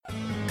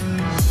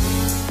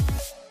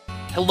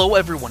Hello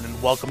everyone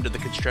and welcome to the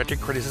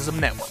Constructive Criticism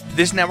Network.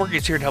 This network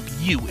is here to help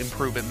you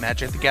improve at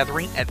Magic the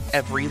Gathering at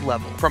every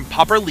level. From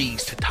Pauper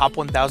Leagues to Top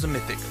 1000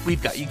 Mythic,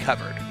 we've got you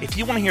covered. If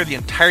you want to hear the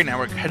entire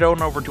network, head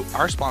on over to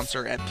our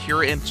sponsor at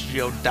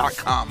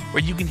PureMTGO.com,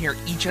 where you can hear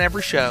each and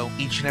every show,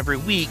 each and every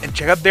week, and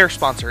check out their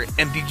sponsor,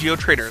 MTGO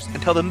Traders,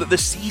 and tell them that the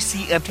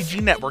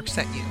CCMTG Network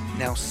sent you.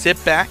 Now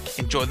sit back,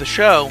 enjoy the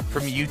show.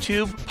 From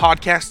YouTube,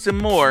 podcasts, and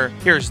more,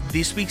 here's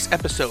this week's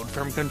episode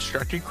from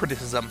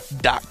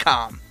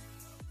ConstructiveCriticism.com.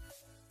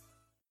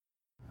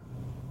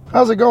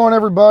 How's it going,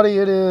 everybody?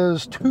 It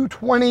is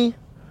 2:20,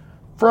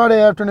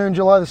 Friday afternoon,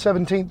 July the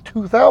 17th,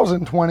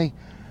 2020.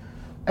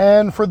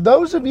 And for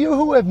those of you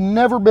who have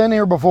never been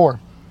here before,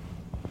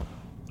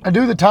 I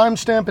do the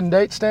timestamp and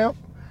date stamp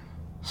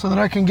so that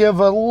I can give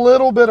a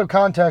little bit of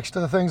context to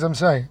the things I'm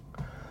saying.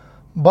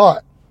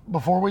 But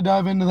before we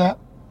dive into that,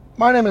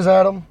 my name is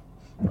Adam.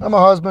 I'm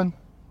a husband,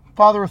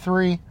 father of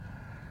three.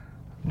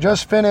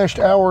 Just finished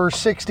hour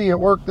 60 at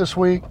work this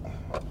week.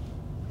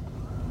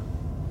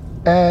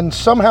 And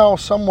somehow,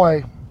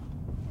 someway,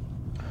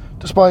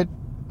 despite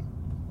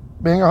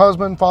being a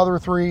husband, father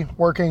of three,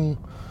 working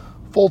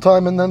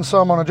full-time and then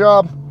some on a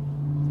job,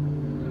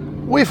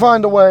 we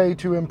find a way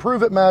to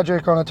improve at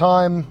Magic on a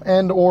time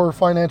and or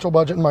financial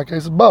budget, in my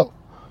case, both.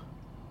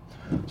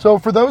 So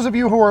for those of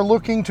you who are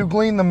looking to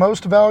glean the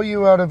most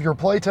value out of your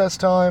playtest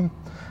time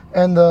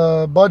and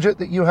the budget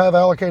that you have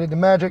allocated to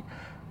Magic,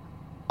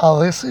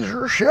 this is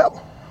your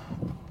show.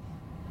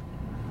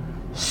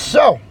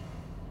 So,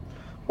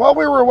 while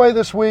we were away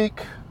this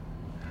week,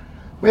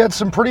 we had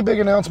some pretty big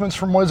announcements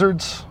from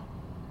Wizards.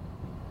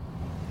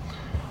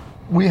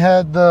 We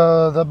had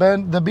the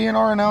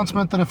BNR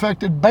announcement that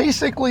affected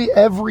basically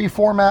every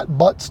format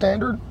but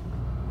Standard.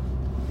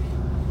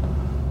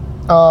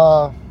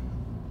 So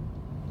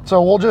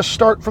we'll just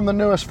start from the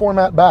newest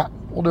format back.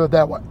 We'll do it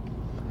that way.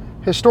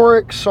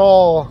 Historic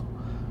saw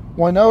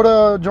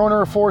Winota,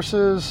 Joiner of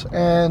Forces,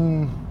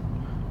 and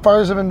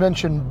Fires of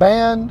Invention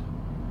banned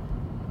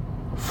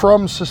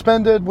from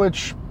Suspended,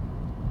 which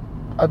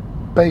I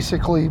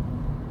basically,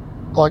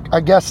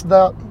 I guess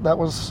that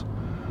was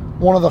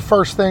one of the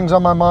first things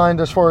on my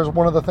mind as far as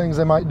one of the things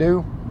they might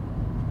do.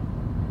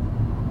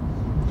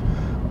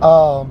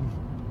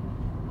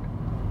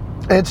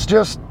 It's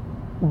just,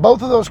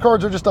 both of those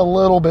cards are just a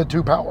little bit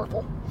too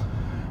powerful.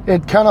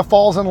 It kind of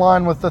falls in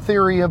line with the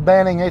theory of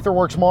banning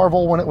Aetherworks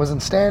Marvel when it was in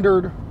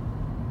Standard.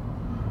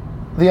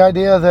 The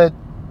idea that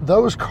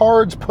those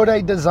cards put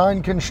a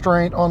design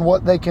constraint on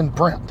what they can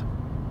print.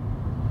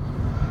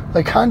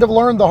 They kind of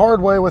learned the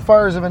hard way with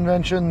Fires of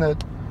Invention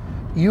that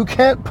you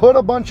can't put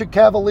a bunch of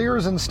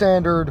Cavaliers in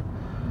Standard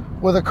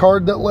with a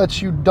card that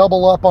lets you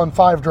double up on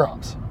 5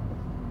 drops.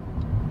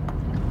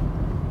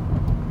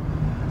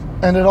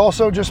 And it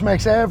also just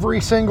makes every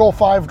single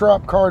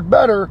 5-drop card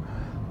better,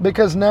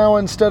 because now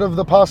instead of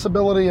the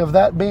possibility of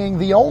that being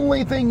the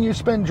only thing you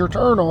spend your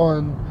turn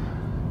on,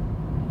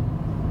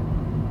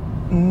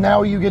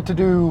 now you get to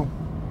do,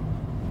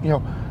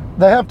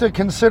 they have to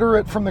consider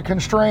it from the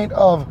constraint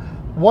of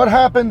what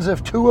happens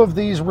if 2 of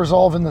these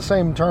resolve in the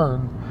same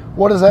turn?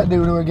 What does that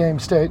do to a game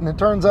state? And it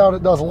turns out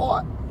it does a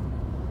lot.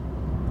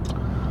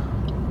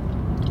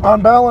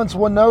 On balance,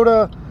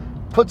 Winota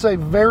puts a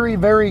very,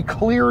 very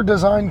clear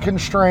design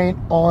constraint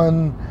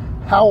on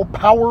how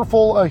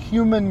powerful a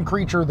human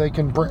creature they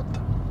can print.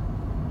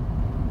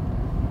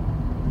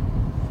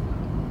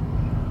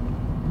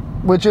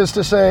 Which is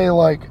to say,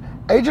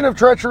 Agent of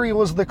Treachery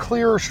was the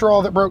clear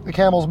straw that broke the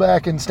camel's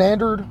back in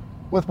Standard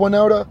with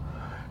Winota.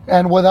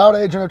 And without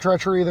Agent of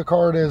Treachery, the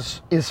card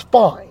is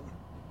fine.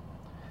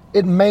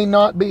 It may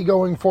not be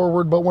going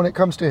forward, but when it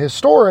comes to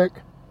Historic,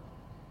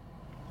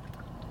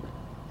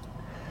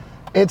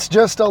 it's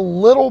just a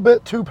little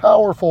bit too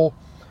powerful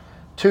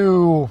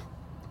to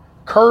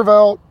curve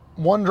out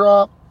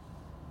 1-drop,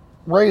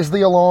 raise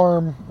the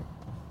alarm.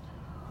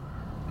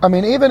 I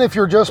mean, even if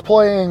you're just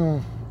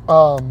playing,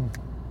 even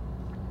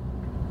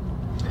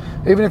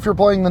if you're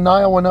playing the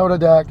Naya Winota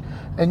deck,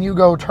 and you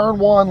go turn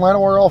 1,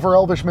 Llanowar Elf or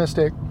Elvish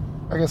Mystic,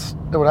 I guess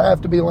it would have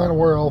to be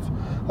Llanowar Elf,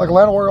 like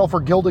Llanowar Elf or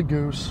Gilded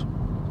Goose.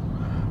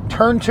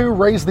 Turn 2,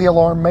 raise the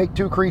alarm, make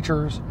 2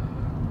 creatures.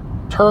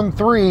 Turn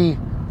 3,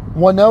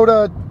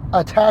 Winota,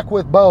 attack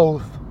with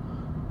both,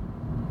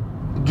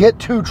 get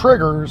 2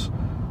 triggers,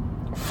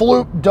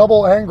 floop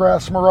double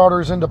Angrath's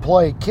Marauders into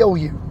play, kill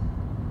you.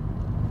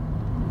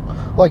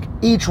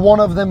 Each one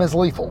of them is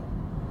lethal.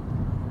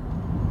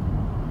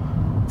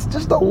 It's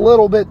just a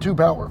little bit too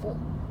powerful.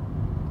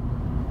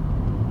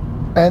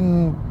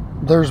 And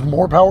there's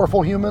more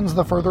powerful humans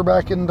the further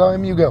back in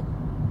time you go.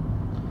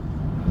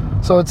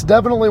 So it's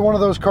definitely one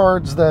of those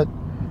cards that,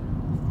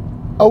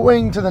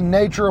 owing to the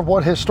nature of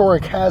what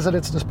Historic has at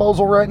its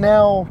disposal right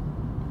now,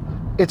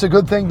 it's a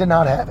good thing to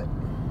not have it.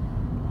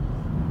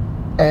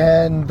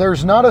 And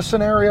there's not a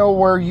scenario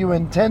where you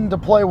intend to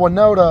play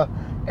Winota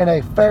in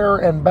a fair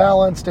and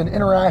balanced and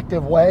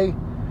interactive way.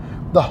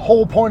 The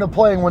whole point of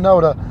playing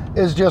Winota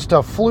is just to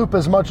floop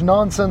as much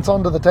nonsense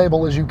onto the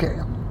table as you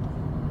can.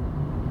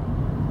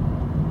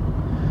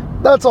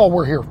 That's all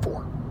we're here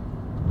for.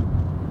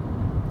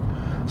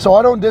 So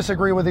I don't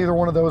disagree with either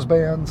one of those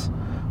bans.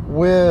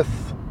 With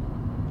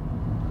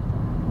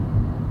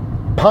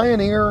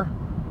Pioneer,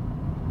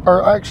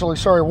 or actually,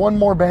 sorry, one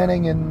more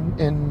banning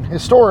in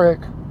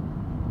Historic,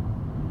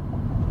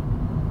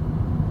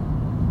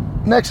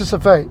 Nexus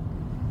of Fate.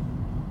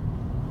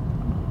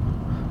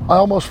 I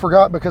almost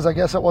forgot because I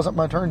guess it wasn't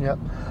my turn yet.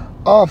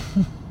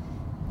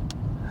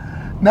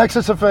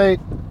 Nexus of Fate,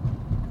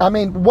 I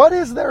mean, what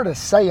is there to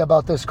say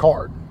about this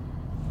card?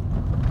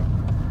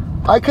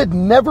 I could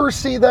never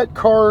see that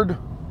card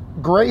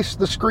grace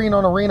the screen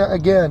on Arena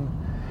again,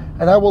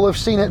 and I will have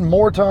seen it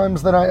more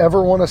times than I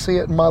ever want to see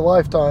it in my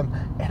lifetime,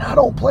 and I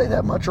don't play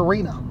that much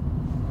Arena.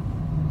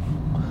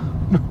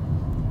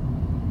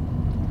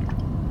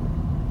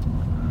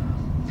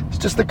 It's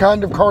just the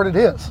kind of card it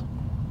is.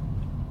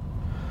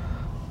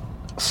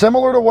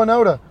 Similar to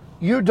Winota,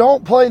 you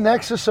don't play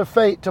Nexus of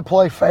Fate to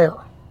play fair.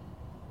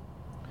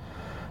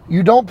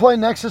 You don't play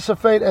Nexus of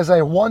Fate as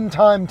a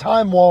one-time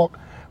time walk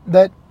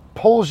that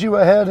pulls you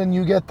ahead and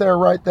you get there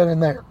right then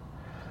and there.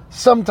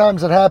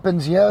 Sometimes it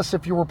happens, yes,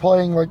 if you were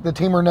playing like the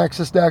Teamer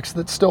Nexus decks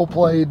that still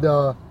played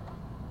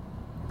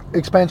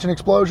Expansion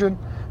Explosion,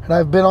 and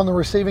I've been on the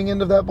receiving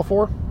end of that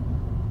before.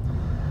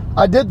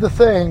 I did the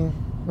thing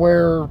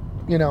where,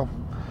 you know,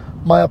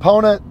 my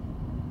opponent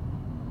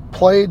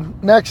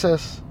played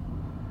Nexus.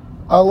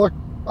 I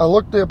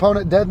looked the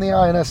opponent dead in the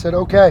eye and I said,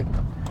 okay,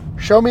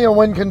 show me a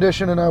win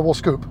condition and I will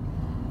scoop.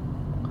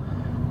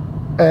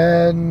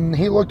 And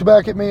he looked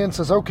back at me and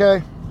says,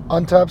 okay,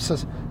 untapped,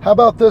 says, how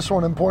about this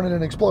one? And pointed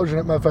an explosion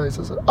at my face.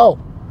 I said, oh,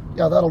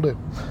 yeah, that'll do.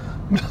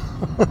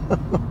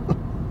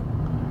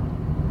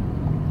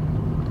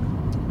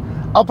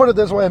 I'll put it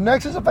this way. If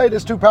Nexus of Fate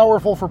is too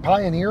powerful for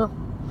Pioneer,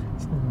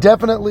 it's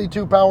definitely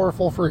too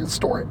powerful for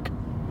Historic.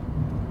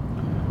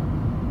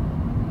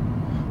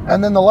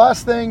 And then the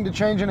last thing to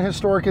change in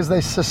Historic is they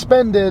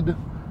suspended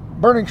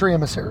Burning Tree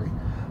Emissary.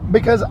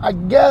 Because I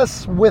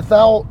guess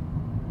without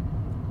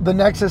the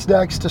Nexus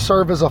decks to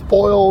serve as a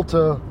foil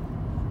to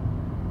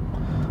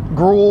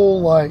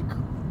Gruul, like,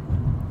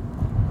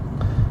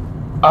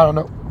 I don't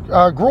know.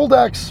 Gruul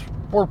decks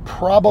were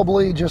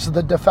probably just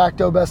the de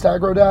facto best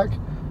aggro deck.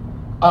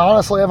 I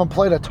honestly haven't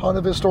played a ton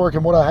of Historic,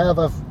 and what I have,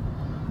 I've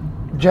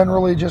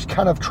generally just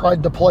kind of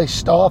tried to play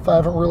stuff. I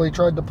haven't really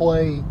tried to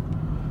play,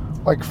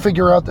 like,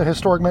 figure out the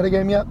Historic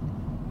metagame yet.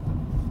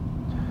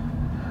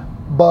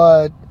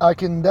 But I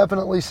can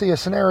definitely see a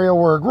scenario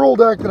where a Gruul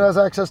deck that has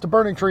access to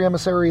Burning Tree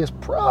Emissary is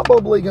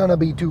probably going to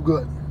be too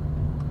good.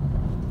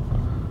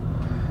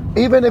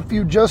 Even if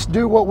you just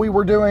do what we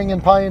were doing in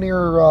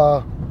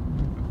Pioneer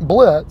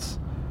Blitz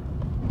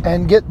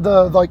and get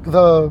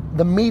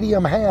the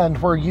medium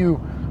hand where you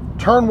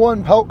turn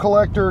 1 Pelt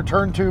Collector,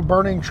 turn 2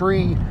 Burning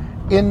Tree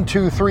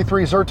into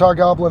 3/3 Zertog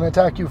Goblin,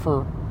 attack you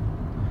for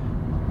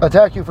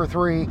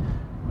 3,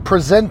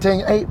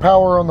 presenting 8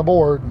 power on the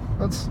board.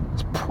 It's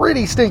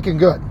pretty stinking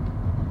good.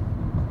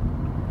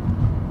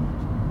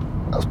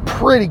 That's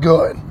pretty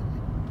good.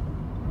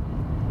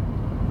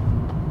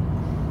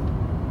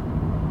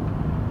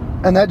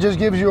 And that just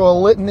gives you a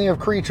litany of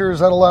creatures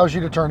that allows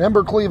you to turn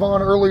Embercleave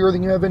on earlier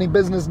than you have any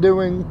business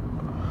doing.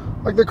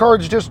 Like, the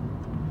card's just,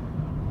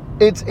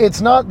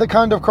 it's not the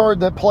kind of card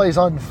that plays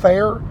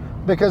unfair,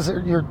 because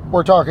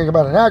we're talking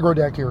about an aggro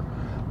deck here,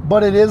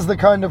 but it is the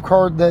kind of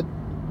card that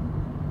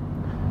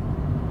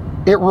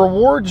it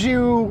rewards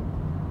you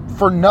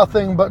for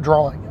nothing but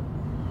drawing it.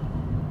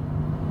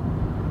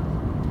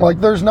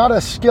 Like, there's not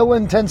a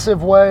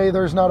skill-intensive way,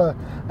 there's not an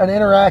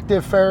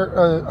interactive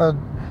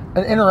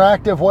an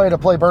interactive way to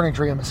play Burning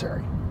Tree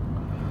Emissary.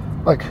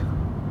 Like,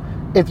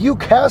 if you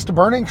cast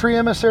Burning Tree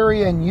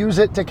Emissary and use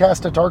it to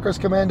cast a Tarkus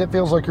command, it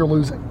feels like you're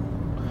losing.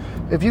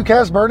 If you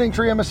cast Burning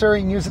Tree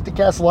Emissary and use it to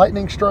cast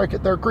Lightning Strike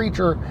at their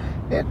creature,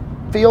 it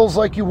feels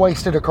like you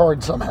wasted a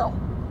card somehow.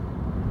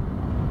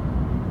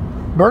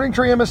 Burning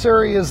Tree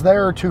Emissary is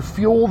there to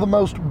fuel the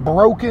most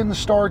broken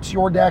starts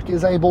your deck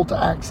is able to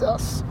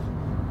access.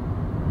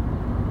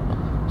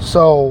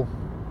 So,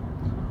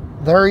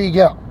 there you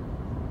go.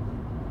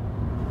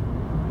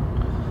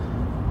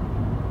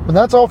 And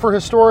that's all for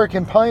Historic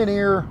and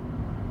Pioneer.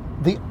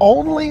 The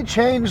only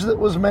change that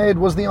was made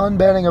was the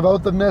unbanning of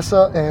Oath of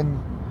Nissa, and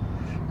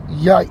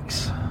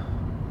yikes.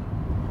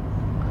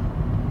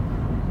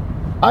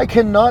 I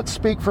cannot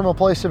speak from a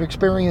place of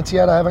experience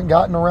yet. I haven't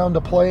gotten around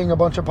to playing a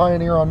bunch of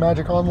Pioneer on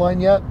Magic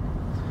Online yet.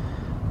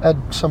 Had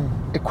some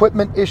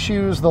equipment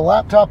issues. The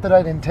laptop that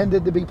I'd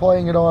intended to be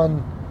playing it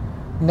on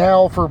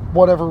now, for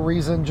whatever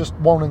reason, just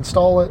won't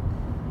install it.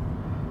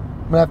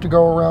 I'm going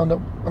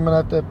to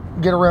have to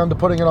get around to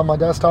putting it on my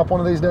desktop one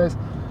of these days.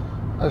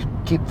 I just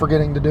keep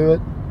forgetting to do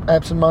it.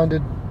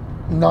 Absent-minded,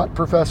 not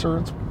professor,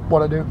 it's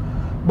what I do.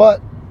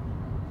 But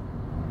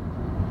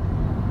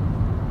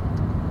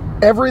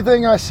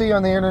everything I see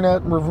on the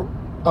internet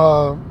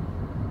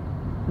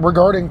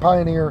regarding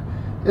Pioneer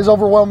is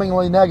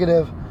overwhelmingly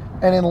negative,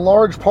 and in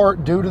large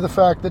part due to the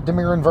fact that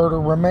Dimir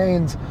Inverter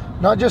remains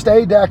not just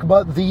a deck,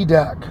 but the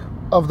deck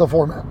of the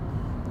format.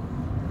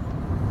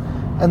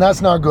 And that's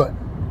not good.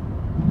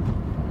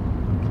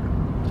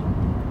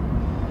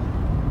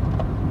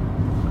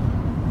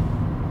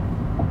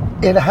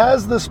 It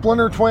has the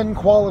Splinter Twin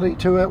quality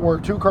to it where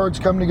 2 cards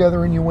come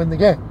together and you win the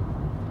game.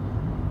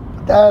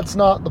 But that's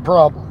not the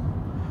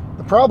problem.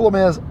 The problem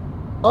is,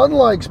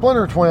 unlike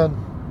Splinter Twin,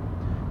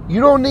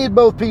 you don't need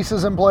both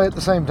pieces in play at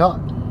the same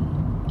time.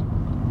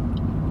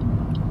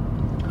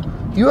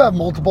 You have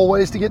multiple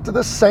ways to get to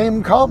the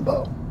same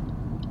combo.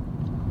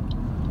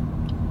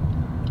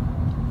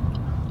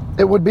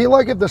 It would be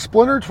like if the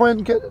Splinter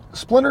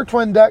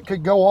Twin deck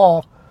could go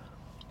off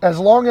as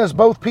long as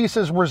both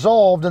pieces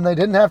resolved and they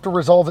didn't have to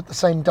resolve at the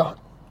same time.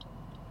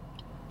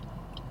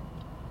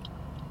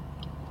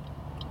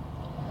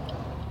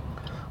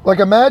 Like,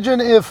 imagine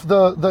if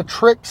the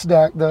Tricks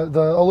deck,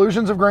 the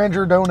Illusions of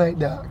Grandeur Donate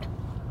deck,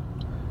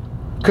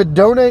 could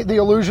donate the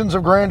Illusions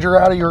of Grandeur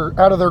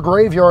out of their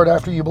graveyard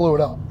after you blew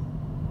it up.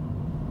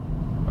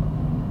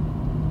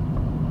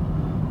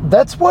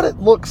 That's what it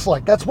looks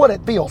like. That's what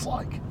it feels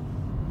like.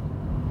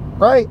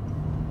 Right?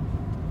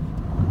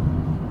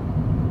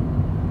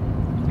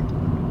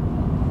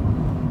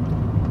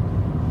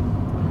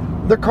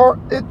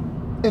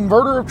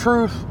 Inverter of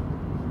Truth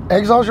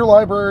exiles your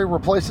library,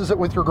 replaces it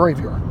with your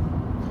graveyard.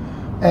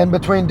 And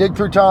between Dig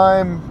Through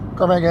Time,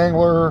 Gurmag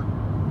Angler,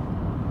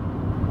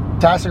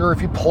 Tasigur,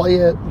 if you play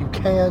it, you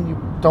can, you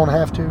don't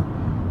have to.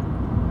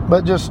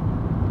 But just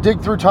Dig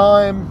Through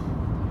Time,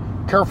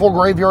 careful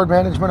graveyard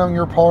management on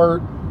your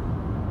part.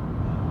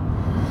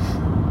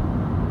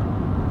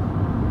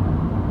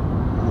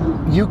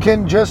 You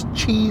can just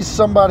cheese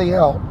somebody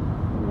out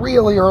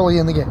really early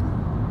in the game.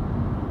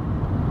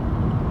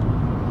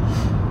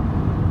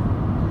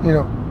 You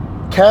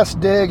know, cast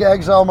Dig,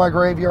 exile my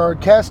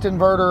graveyard, cast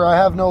Inverter, I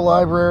have no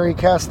library,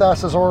 cast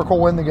Thassa's Oracle,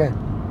 win the game.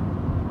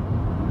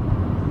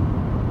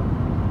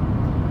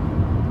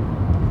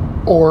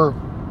 Or,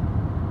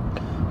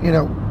 you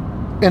know,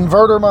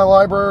 Inverter my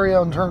library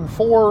on turn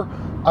 4,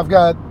 I've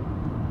got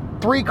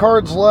 3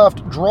 cards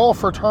left, draw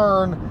for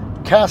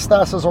turn, cast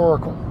Thassa's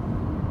Oracle.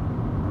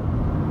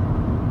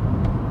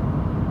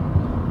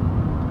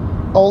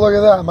 Oh, look at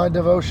that, my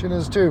devotion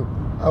is 2.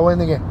 I win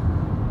the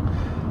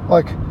game.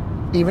 Like,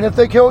 even if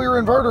they kill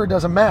your Inverter, it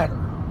doesn't matter.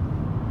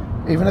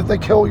 Even if they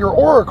kill your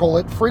Oracle,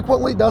 it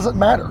frequently doesn't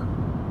matter.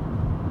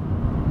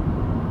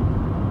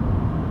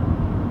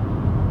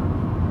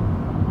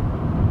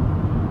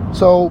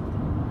 So,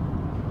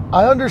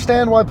 I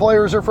understand why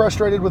players are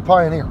frustrated with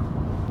Pioneer.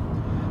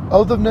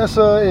 Oath of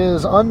Nissa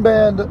is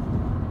unbanned,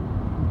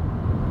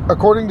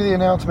 according to the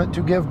announcement,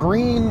 to give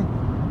green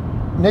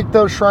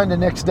Nykthos Shrine to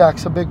Nyx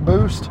decks a big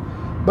boost.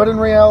 But in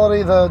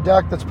reality, the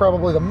deck that's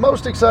probably the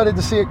most excited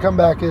to see it come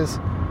back is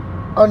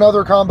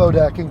another combo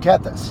deck in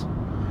Kethis,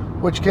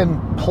 which can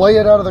play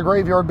it out of the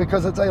graveyard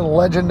because it's a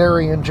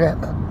legendary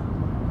enchantment.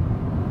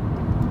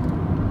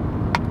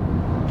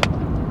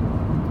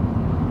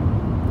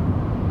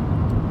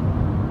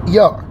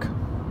 Yuck.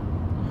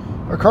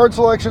 A card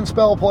selection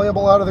spell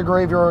playable out of the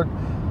graveyard.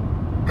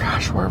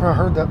 Gosh, where have I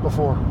heard that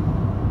before?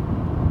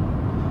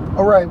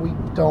 All right, we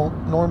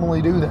don't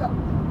normally do that.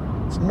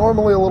 It's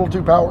normally a little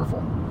too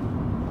powerful.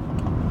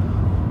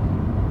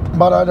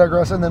 But I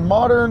digress. And then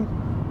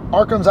Modern,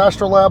 Arcum's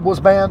Astrolabe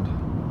was banned.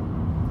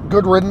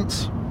 Good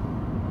riddance.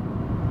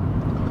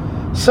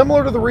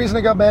 Similar to the reason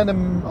it got banned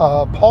in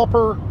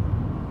Pauper,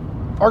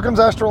 Arcum's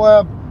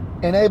Astrolabe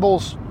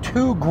enables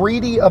too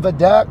greedy of a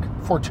deck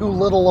for too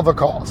little of a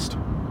cost.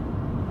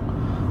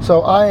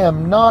 So I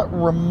am not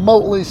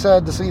remotely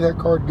sad to see that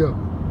card go.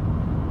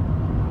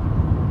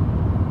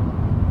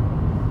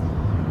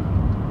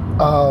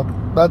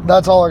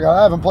 That's all I got.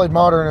 I haven't played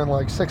Modern in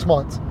like 6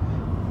 months.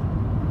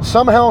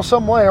 Somehow,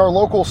 some way, our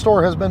local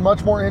store has been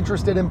much more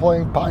interested in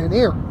playing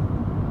Pioneer.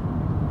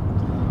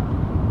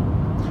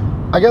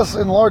 I guess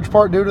in large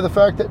part due to the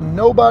fact that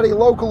nobody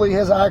locally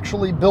has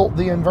actually built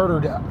the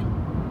Inverter deck.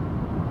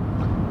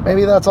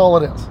 Maybe that's all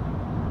it is.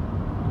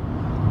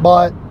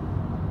 But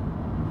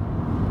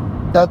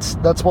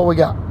that's what we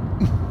got.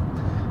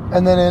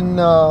 And then in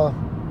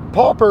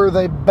Pauper,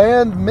 they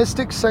banned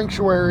Mystic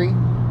Sanctuary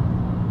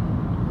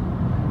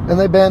and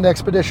they banned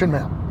Expedition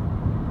Map.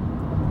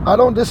 I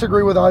don't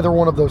disagree with either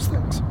one of those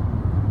things.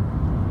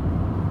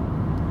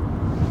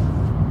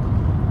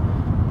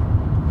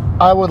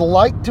 I would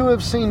like to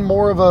have seen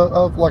more of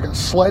a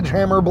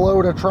sledgehammer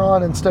blow to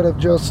Tron instead of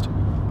just,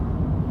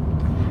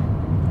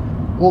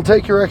 we'll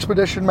take your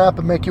Expedition Map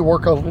and make you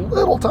work a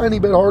little tiny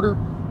bit harder.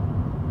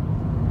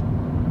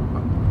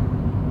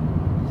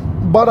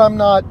 But I'm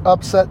not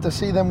upset to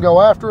see them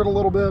go after it a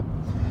little bit.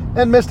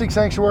 And Mystic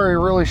Sanctuary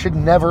really should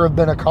never have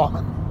been a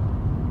common.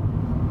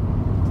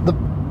 The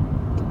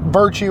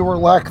virtue or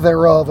lack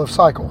thereof of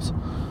cycles.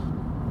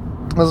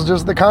 This is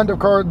just the kind of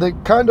card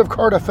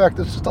effect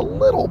that's just a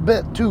little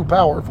bit too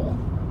powerful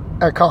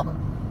at common.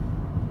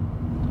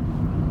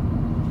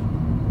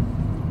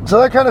 So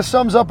that kind of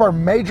sums up our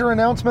major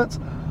announcements.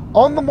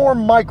 On the more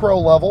micro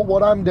level,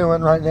 what I'm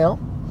doing right now,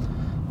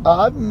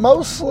 I've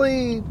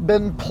mostly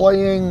been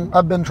playing,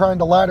 I've been trying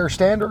to ladder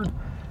Standard,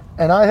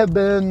 and I have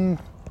been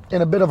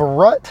in a bit of a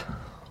rut.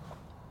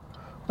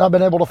 Not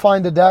been able to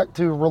find a deck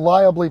to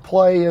reliably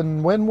play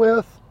and win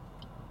with.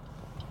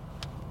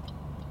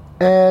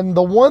 And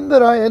the one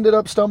that I ended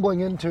up stumbling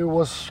into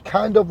was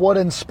kind of what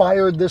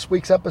inspired this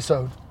week's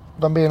episode,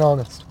 if I'm being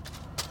honest.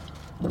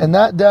 And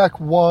that deck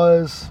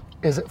was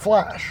Izzet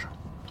Flash,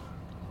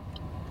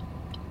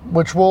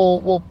 which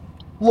we'll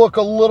look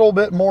a little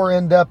bit more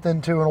in depth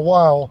into in a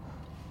little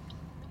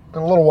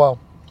while.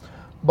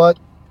 But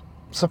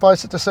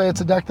suffice it to say,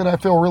 it's a deck that I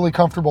feel really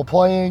comfortable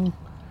playing.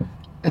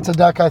 It's a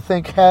deck I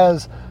think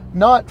has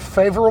not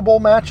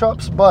favorable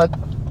matchups, but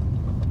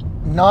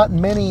not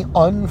many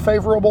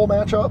unfavorable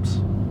matchups.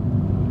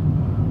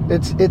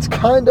 It's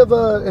kind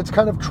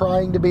of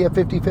trying to be a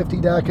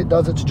 50-50 deck. It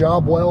does its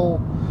job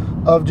well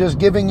of just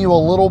giving you a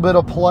little bit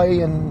of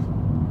play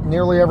in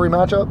nearly every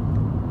matchup.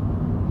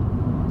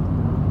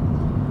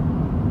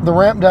 The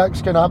ramp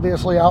decks can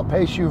obviously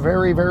outpace you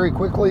very, very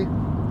quickly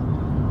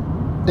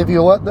if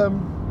you let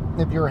them,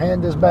 if your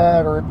hand is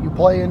bad or if you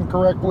play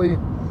incorrectly.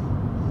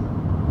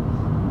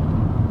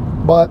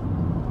 But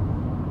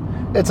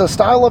it's a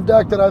style of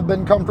deck that I've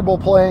been comfortable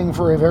playing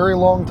for a very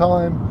long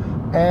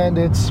time, and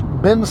it's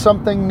been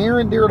something near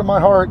and dear to my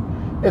heart.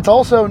 It's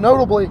also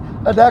notably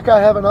a deck I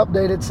haven't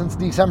updated since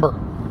December,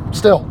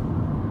 still.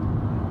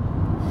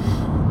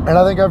 And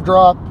I think I've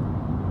dropped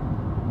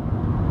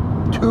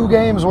 2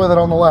 games with it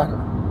on the ladder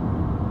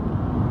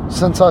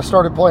since I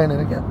started playing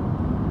it again.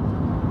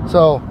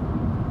 So,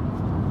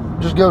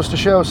 just goes to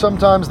show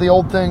sometimes the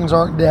old things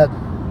aren't dead.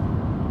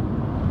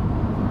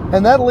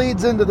 And that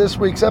leads into this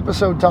week's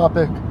episode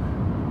topic,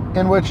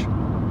 in which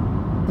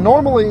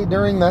normally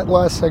during that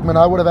last segment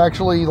I would have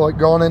actually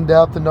gone in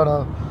depth and done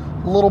a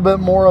little bit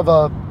more of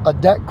a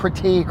deck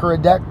critique or a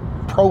deck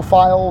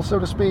profile, so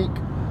to speak,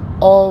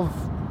 of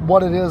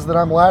what it is that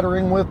I'm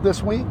laddering with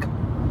this week.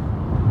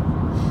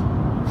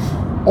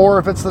 Or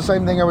if it's the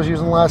same thing I was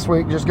using last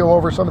week, just go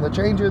over some of the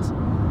changes.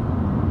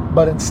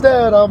 But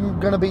instead, I'm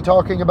going to be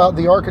talking about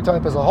the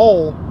archetype as a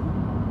whole,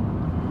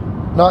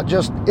 not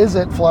just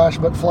Izzet Flash,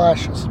 but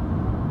Flashes,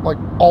 like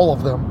all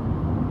of them.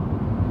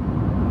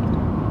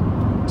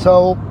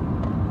 So,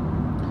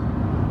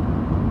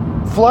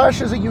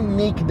 Flash is a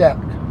unique deck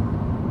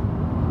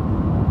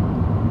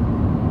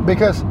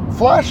because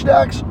Flash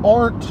decks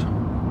aren't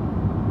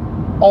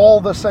all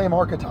the same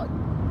archetype.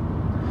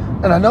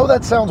 And I know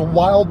that sounds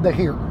wild to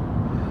hear,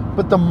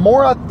 but the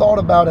more I thought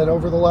about it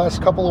over the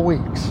last couple of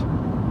weeks,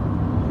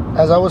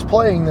 as I was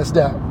playing this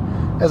deck,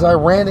 as I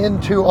ran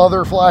into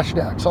other Flash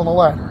decks on the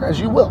ladder, as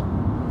you will,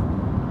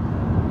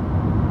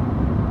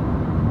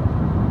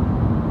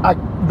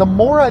 the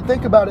more I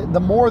think about it, the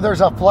more there's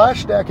a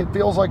Flash deck. It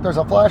feels like there's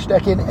a Flash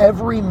deck in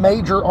every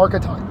major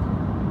archetype.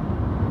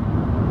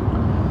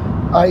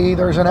 I.e.,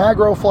 there's an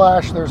aggro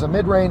Flash, there's a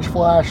mid-range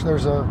Flash,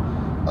 there's a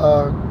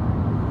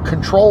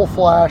control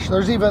Flash,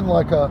 there's even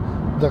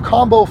the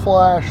combo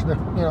Flash.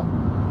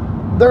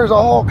 There's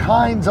all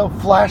kinds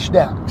of Flash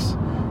decks,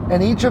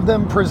 and each of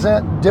them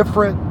present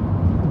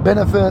different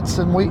benefits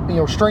and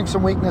strengths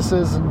and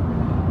weaknesses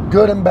and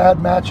good and bad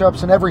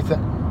matchups and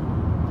everything.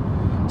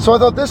 So I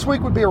thought this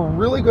week would be a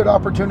really good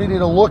opportunity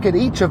to look at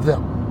each of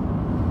them,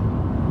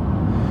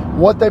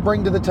 what they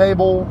bring to the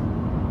table,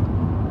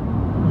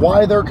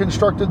 why they're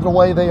constructed the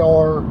way they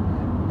are,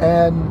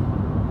 and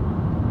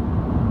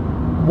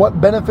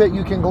what benefit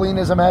you can glean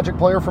as a Magic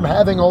player from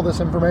having all this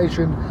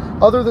information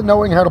other than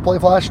knowing how to play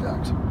Flash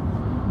decks.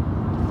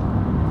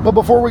 But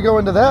before we go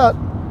into that,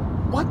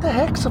 what the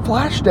heck's a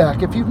Flash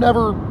deck? If you've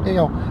never,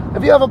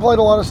 if you haven't played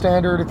a lot of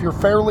Standard, if you're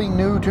fairly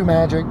new to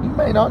Magic, you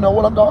may not know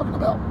what I'm talking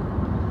about.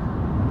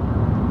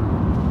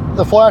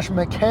 The Flash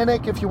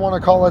mechanic, if you want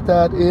to call it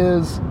that,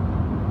 is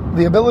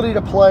the ability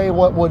to play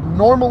what would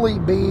normally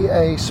be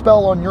a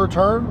spell on your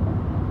turn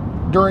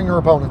during your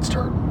opponent's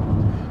turn.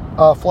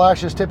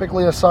 Flash is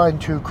typically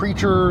assigned to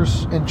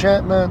creatures,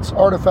 enchantments,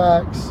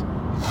 artifacts,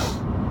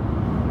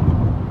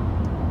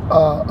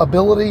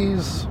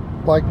 abilities,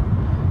 like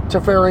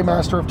Teferi,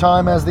 Master of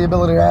Time, has the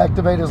ability to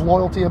activate his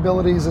loyalty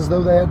abilities as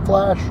though they had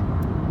Flash.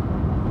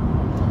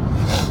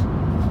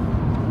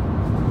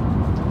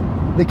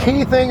 The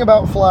key thing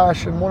about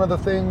Flash, and one of the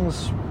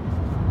things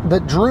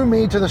that drew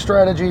me to the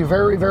strategy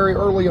very, very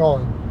early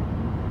on,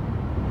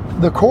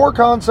 the core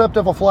concept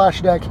of a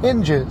Flash deck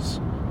hinges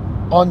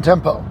on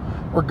tempo,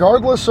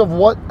 regardless of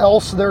what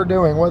else they're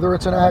doing, whether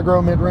it's an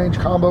aggro, mid-range,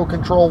 combo,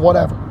 control,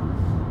 whatever.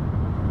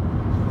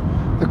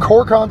 The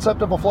core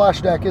concept of a Flash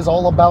deck is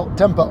all about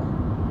tempo.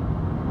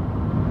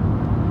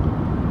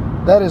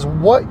 That is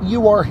what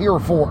you are here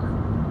for.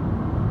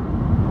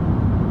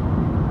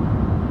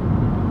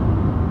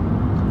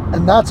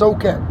 And that's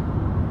okay.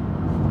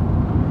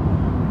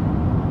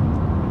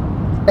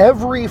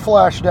 Every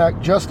Flash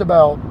deck just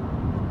about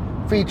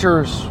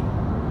features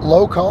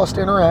low-cost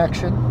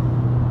interaction,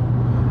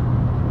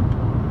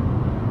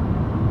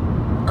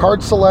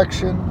 card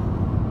selection,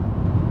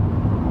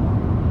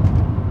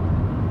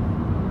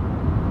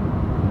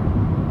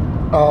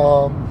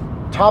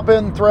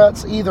 top-end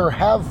threats either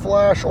have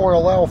Flash or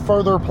allow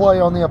further play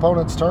on the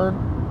opponent's turn.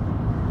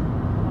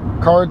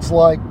 Cards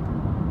like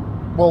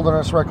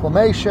Wilderness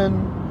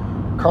Reclamation,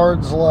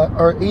 cards like,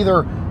 or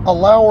either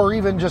allow or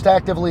even just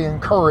actively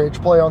encourage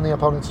play on the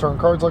opponent's turn.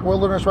 Cards like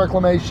Wilderness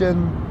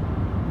Reclamation,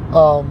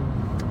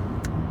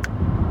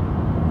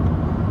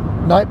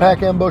 Nightpack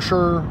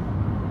Ambusher,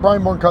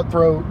 Primeborn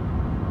Cutthroat.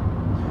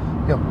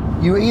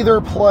 You either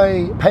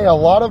pay a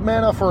lot of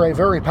mana for a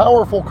very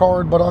powerful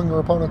card, but on your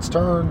opponent's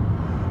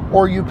turn,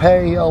 or you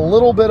pay a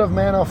little bit of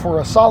mana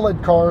for a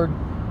solid card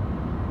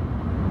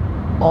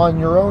on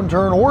your own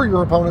turn or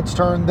your opponent's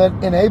turn that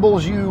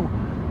enables you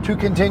to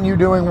continue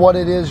doing what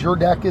it is your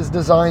deck is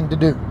designed to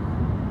do.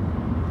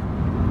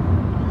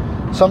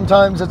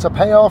 Sometimes it's a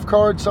payoff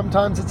card,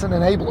 sometimes it's an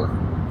enabler.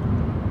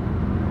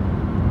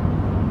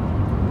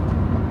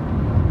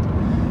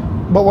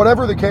 But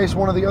whatever the case,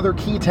 one of the other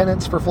key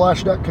tenets for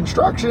Flash deck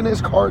construction is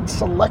card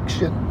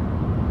selection.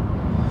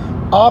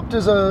 Opt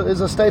is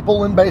a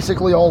staple in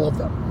basically all of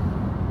them.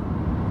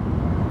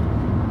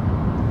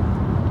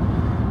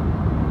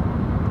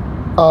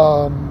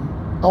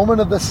 Omen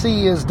of the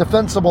Sea is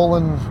defensible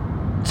in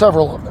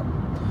several of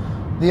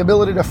them. The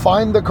ability to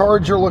find the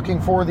cards you're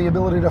looking for, the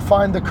ability to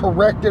find the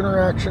correct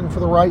interaction for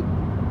the right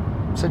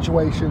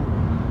situation.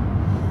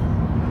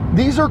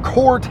 These are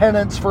core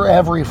tenets for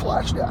every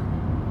Flash deck.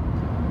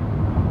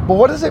 But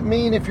what does it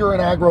mean if you're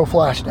an aggro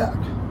Flash deck?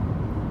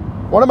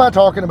 What am I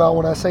talking about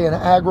when I say an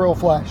aggro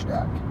Flash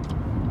deck?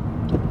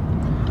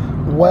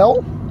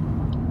 Well,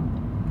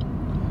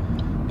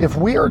 if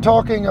we are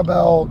talking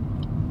about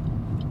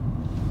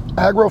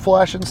aggro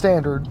Flash and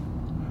Standard,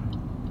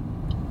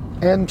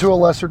 and to a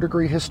lesser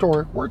degree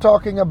Historic, we're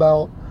talking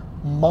about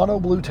Mono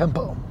Blue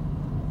Tempo.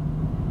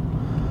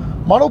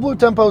 Mono Blue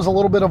Tempo is a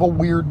little bit of a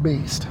weird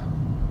beast,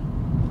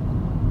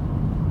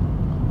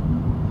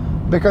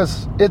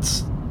 because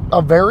it's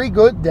a very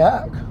good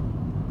deck.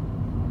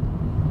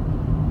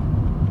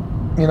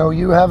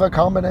 You have a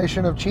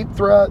combination of cheap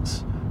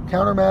threats,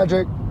 counter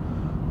magic,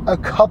 a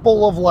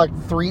couple of like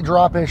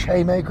 3-drop-ish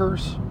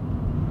haymakers,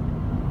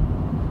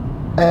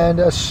 and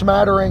a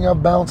smattering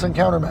of bounce and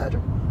counter magic.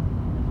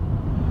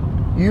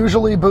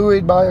 Usually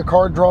buoyed by a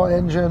card draw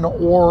engine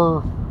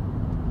or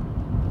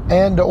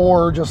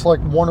just like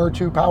 1 or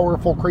 2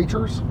 powerful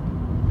creatures.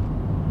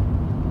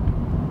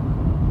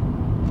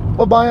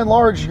 But by and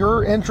large,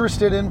 you're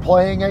interested in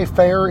playing a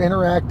fair,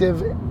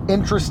 interactive,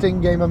 interesting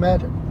game of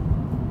Magic.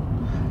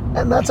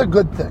 And that's a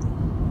good thing.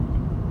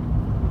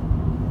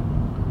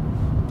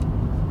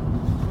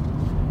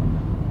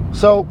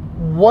 So,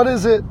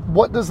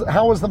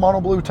 how is the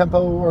Mono Blue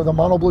Tempo or the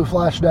Mono Blue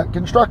Flash deck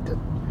constructed?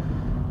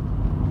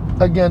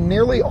 Again,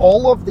 nearly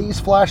all of these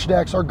Flash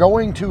decks are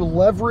going to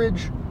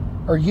leverage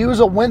or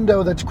use a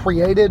window that's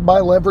created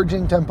by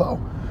leveraging tempo,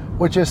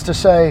 which is to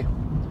say,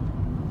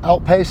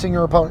 outpacing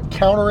your opponent,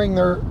 countering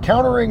their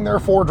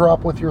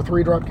 4-drop with your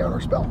 3-drop counter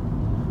spell,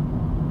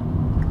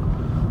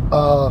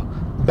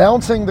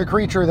 bouncing the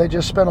creature they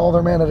just spent all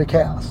their mana to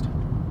cast.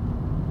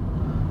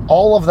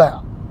 All of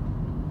that.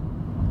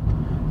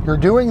 You're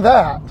doing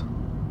that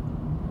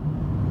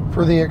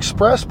for the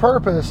express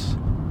purpose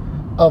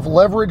of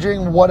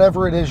leveraging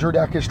whatever it is your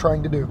deck is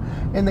trying to do.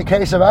 In the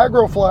case of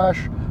Aggro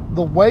Flash,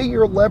 the way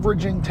you're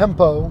leveraging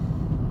tempo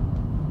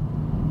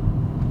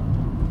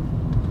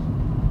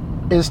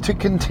is to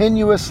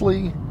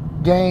continuously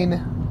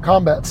gain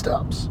combat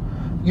steps.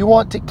 You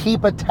want to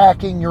keep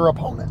attacking your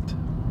opponent.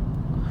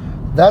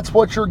 That's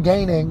what you're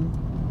gaining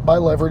by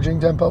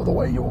leveraging tempo the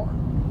way you are.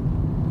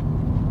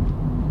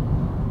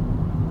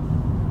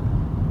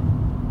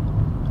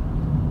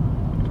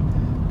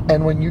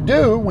 And when you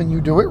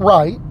do it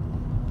right,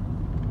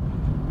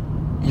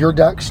 your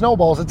deck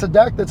snowballs. It's a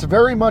deck that's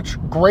very much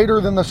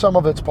greater than the sum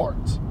of its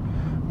parts.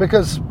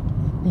 Because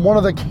one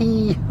of the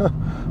key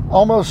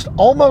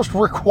almost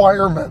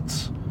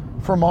requirements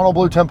for Mono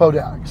Blue Tempo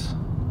decks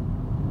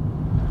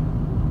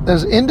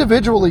is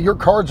individually your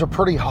cards are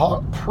pretty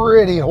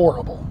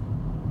horrible.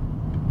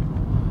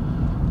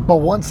 But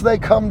once they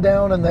come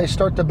down and they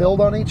start to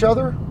build on each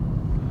other,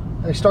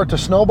 they start to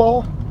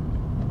snowball,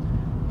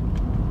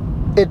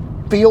 it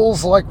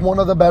feels like one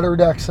of the better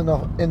decks in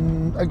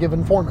a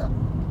given format.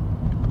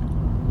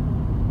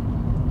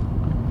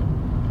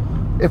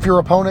 If your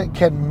opponent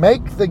can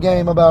make the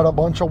game about a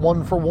bunch of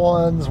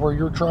 1-for-1s where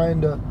you're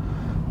trying to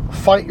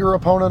fight your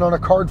opponent on a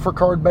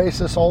card-for-card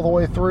basis all the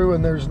way through,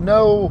 and there's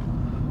no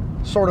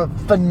sort of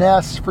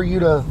finesse for you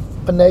to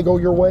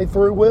finagle your way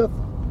through with,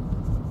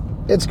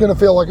 it's going to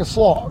feel like a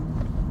slog.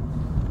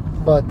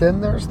 But then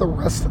there's the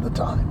rest of the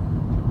time.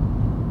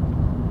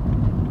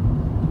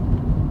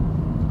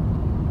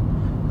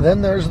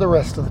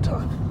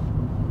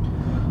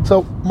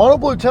 So Mono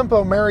Blue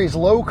Tempo marries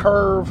low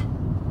curve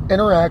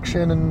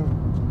interaction and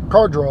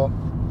card draw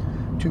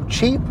to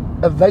cheap,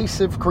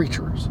 evasive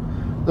creatures.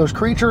 Those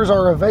creatures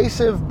are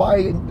evasive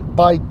by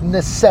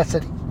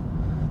necessity.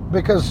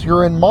 Because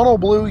you're in mono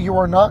blue, you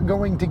are not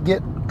going to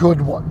get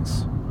good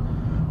ones.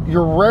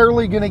 You're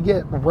rarely going to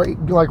get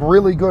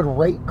really good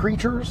rate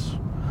creatures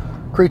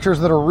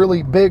that are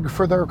really big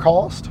for their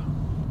cost.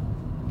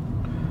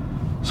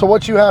 So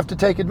what you have to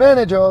take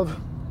advantage of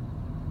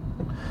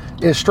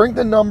is strength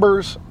in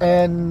numbers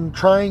and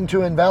trying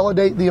to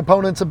invalidate the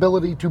opponent's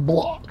ability to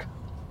block.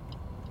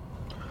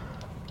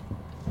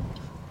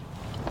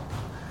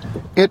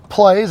 It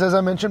plays, as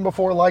I mentioned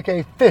before, like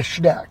a fish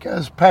deck,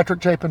 as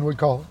Patrick Chapin would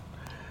call it.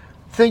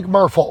 Think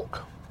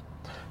Merfolk.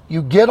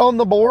 You get on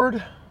the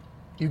board,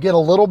 you get a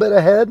little bit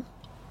ahead,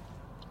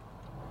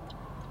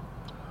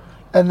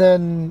 and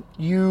then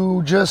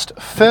you just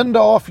fend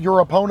off your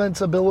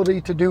opponent's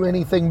ability to do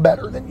anything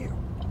better than you.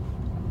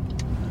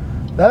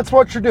 That's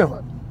what you're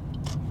doing.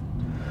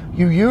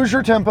 You use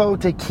your tempo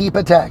to keep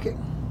attacking.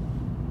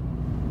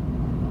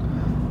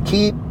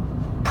 Keep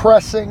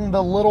pressing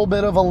the little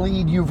bit of a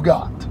lead you've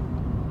got.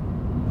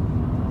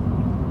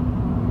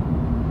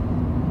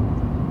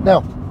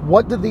 Now,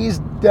 what do these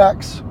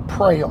decks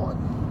prey on?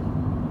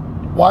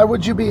 Why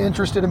would you be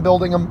interested in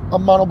building a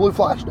mono blue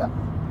flash deck?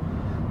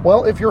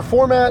 Well, if your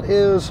format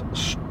is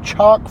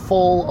chock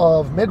full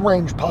of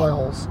mid-range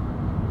piles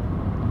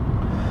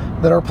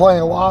that are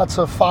playing lots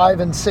of 5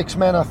 and 6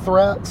 mana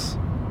threats,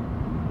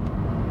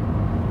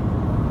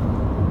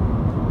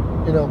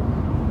 you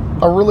know,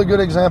 a really good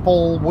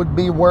example would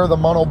be where the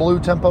mono blue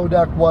tempo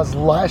deck was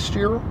last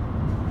year,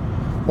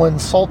 when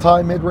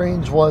Sultai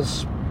midrange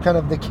was kind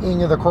of the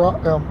king of the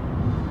crop,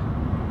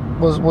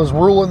 was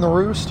ruling the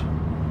roost.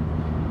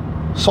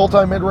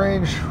 Sultai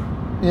midrange,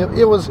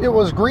 it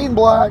was green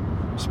black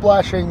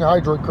splashing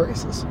Hydroid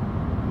Krasis.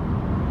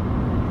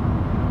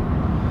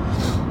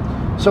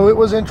 So it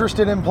was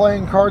interested in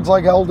playing cards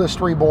like Eldest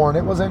Reborn.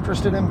 It was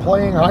interested in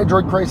playing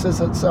Hydroid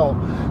Krasis itself.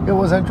 It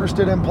was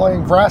interested in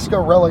playing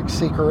Vraska Relic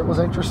Seeker. It was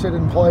interested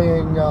in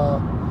playing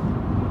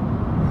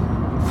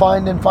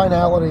Find and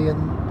Finality,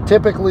 and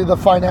typically the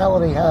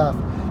Finality half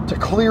to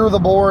clear the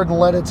board and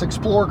let its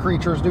Explore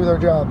creatures do their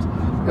jobs.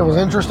 It was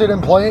interested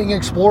in playing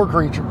Explore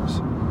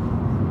creatures.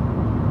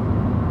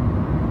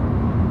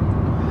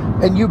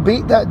 And you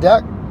beat that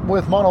deck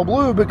with mono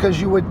blue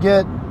because you would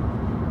get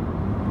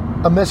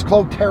a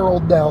Mistcloaked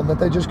Herald down that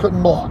they just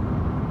couldn't block.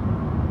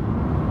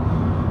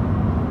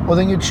 Well,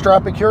 then you'd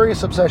strap a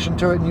Curious Obsession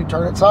to it and you'd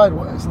turn it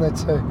sideways. And they'd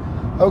say,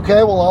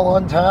 okay, well,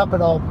 I'll untap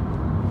and I'll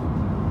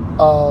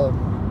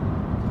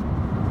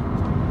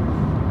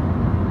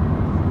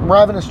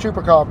Ravenous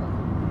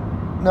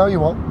Chupacabra. No, you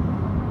won't.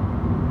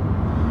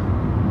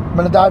 I'm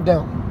going to dive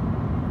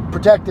down.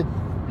 Protected.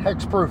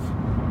 Hexproof.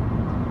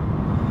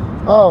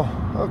 Oh,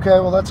 okay,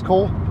 well, that's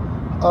cool.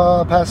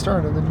 Pass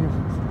turn, and then you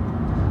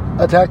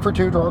attack for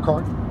 2, draw a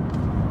card.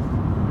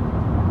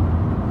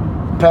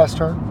 Pass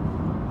turn.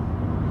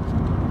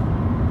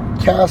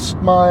 Cast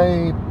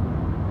my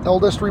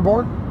Eldest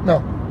Reborn?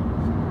 No.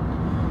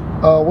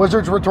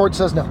 Wizard's Retort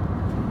says no.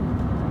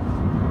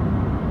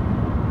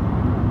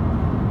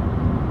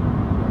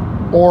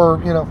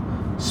 Or,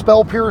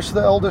 Spell Pierce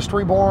the Eldest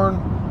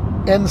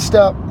Reborn, end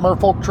step,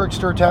 Merfolk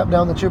Trickster, tap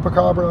down the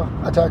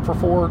Chupacabra, attack for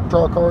 4,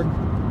 draw a card,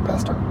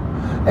 pass turn.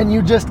 And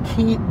you just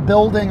keep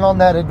building on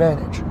that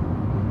advantage.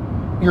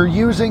 You're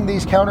using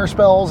these counter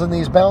spells and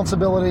these bounce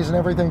abilities and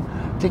everything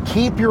to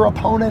keep your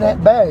opponent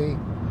at bay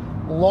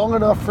long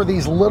enough for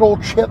these little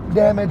chip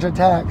damage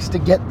attacks to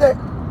get there.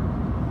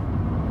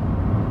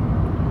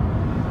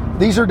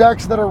 These are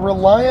decks that are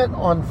reliant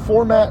on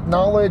format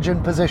knowledge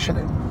and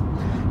positioning.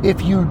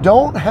 If you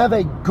don't have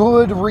a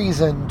good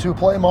reason to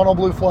play mono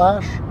blue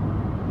flash,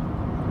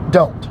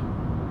 don't.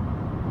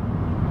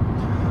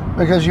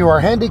 Because you are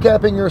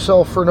handicapping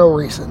yourself for no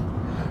reason.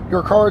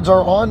 Your cards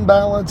are on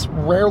balance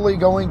rarely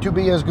going to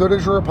be as good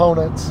as your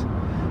opponent's,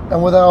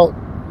 and without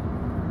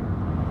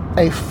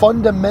a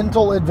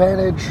fundamental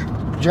advantage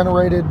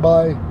generated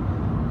by,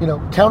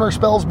 counter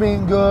spells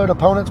being good,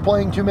 opponents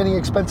playing too many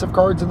expensive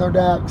cards in their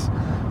decks,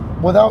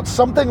 without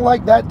something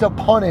like that to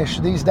punish,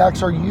 these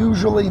decks are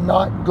usually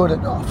not good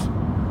enough.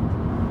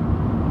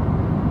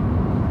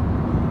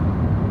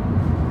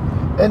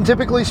 And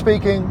typically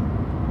speaking,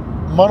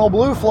 mono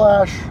blue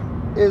flash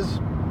is,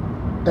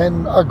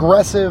 and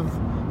aggressive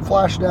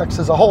flash decks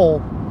as a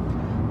whole,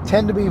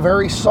 tend to be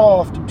very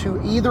soft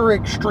to either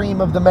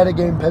extreme of the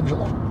metagame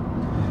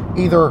pendulum.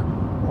 Either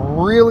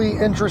really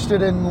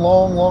interested in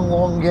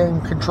long game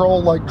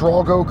control like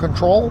Draw-Go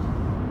Control,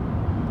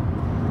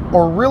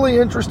 or really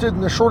interested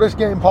in the shortest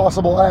game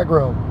possible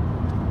aggro.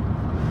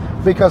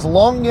 Because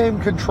long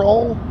game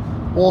control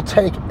will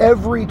take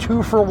every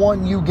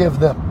 2-for-1 you give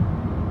them.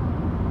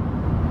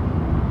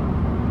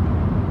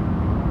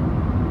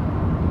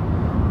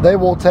 They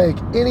will take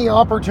any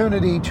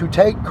opportunity to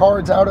take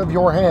cards out of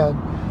your hand,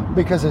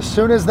 because as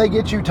soon as they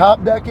get you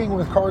top decking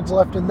with cards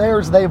left in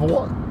theirs, they've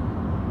won.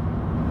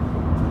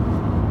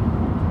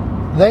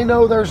 They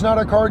know there's not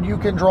a card you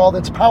can draw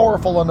that's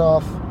powerful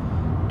enough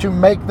to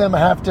make them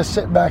have to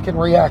sit back and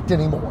react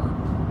anymore.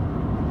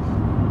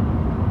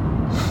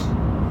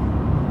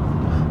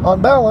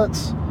 On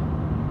balance,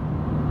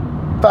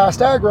 fast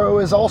aggro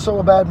is also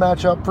a bad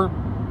matchup for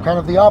kind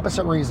of the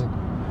opposite reason,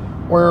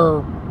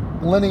 where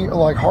linear,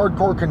 like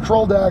hardcore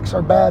control decks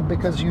are bad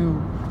because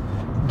you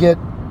get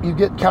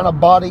kind of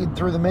bodied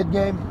through the mid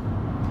game.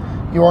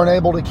 You aren't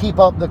able to keep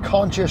up the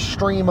conscious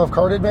stream of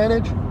card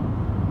advantage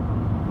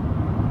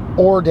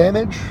or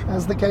damage,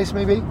 as the case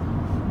may be.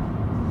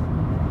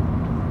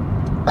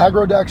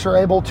 Aggro decks are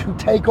able to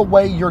take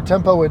away your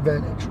tempo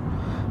advantage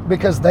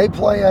because they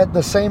play at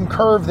the same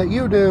curve that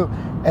you do,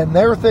 And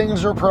their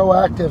things are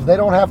proactive. They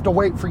don't have to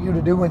wait for you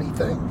to do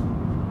anything.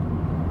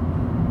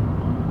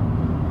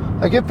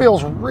 Like, it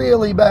feels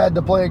really bad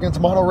to play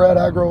against mono red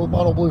aggro with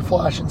mono blue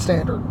flash in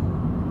standard.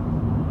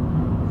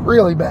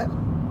 Really bad.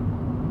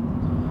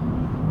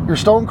 Your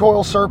Stone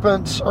Coil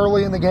Serpents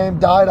early in the game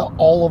die to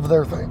all of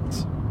their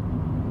things.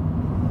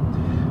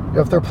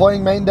 If they're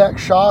playing main deck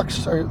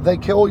Shocks, they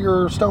kill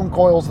your Stone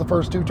Coils the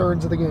first 2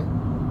 turns of the game.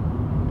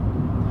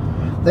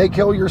 They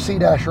kill your Sea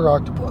Dasher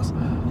Octopus.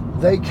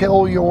 They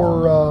kill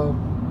your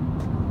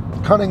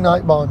Cunning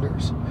Night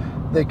Bonders.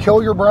 They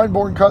kill your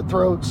Brineborn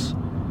Cutthroats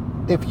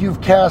if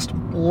you've cast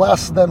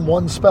less than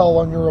 1 spell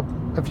on your...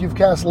 If you've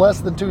cast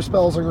less than 2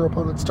 spells on your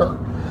opponent's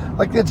turn.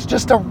 Like, it's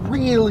just a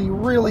really,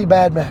 really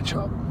bad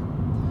matchup.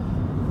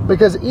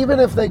 Because even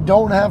if they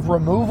don't have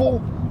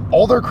removal,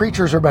 all their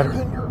creatures are better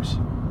than yours.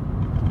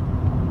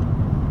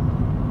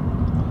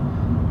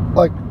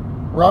 Like,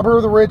 Robber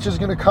of the Rich is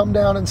going to come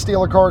down and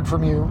steal a card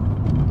from you,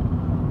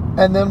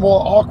 and then will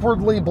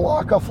awkwardly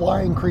block a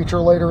flying creature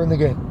later in the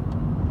game.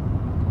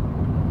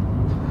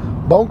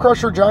 Bone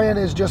Crusher Giant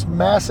is just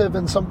massive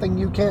and something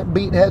you can't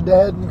beat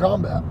head-to-head in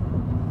combat.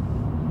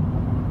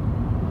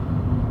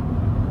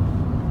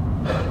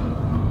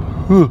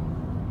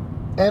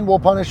 And will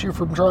punish you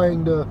from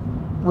trying to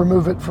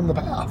remove it from the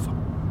path.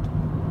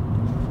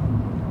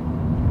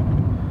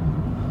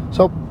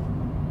 So,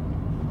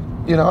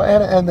 you know,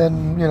 and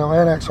then, you know,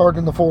 Annex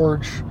Hardened the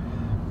Forge,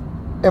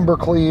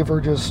 Embercleave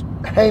are just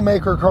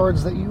haymaker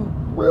cards that you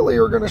really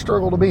are going to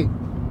struggle to beat.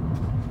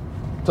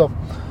 So,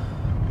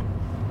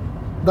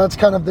 that's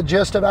kind of the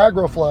gist of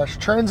Aggro Flash.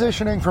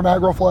 Transitioning from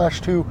Aggro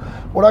Flash to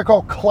what I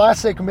call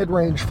classic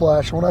mid-range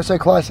Flash. When I say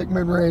classic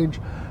mid-range,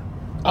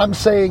 I'm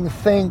saying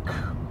think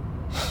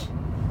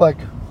like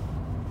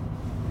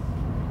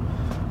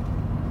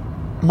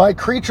my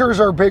creatures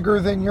are bigger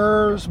than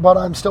yours, but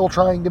I'm still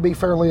trying to be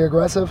fairly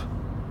aggressive.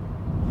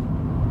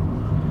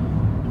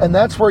 And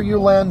that's where you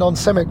land on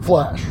Simic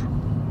Flash.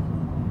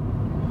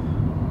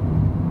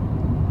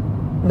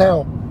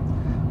 Now,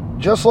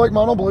 just like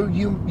Mono Blue,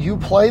 you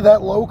play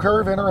that low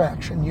curve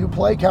interaction. You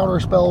play counter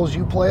spells.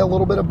 You play a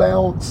little bit of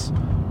bounce.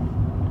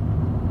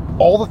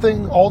 All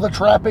the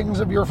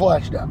trappings of your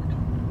Flash deck.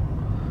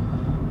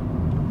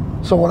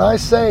 So when I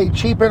say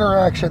cheap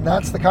interaction,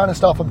 that's the kind of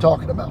stuff I'm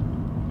talking about.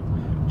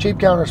 Cheap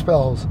counter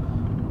spells,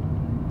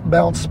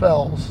 bounce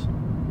spells,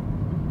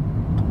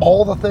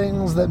 all the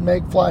things that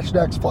make Flash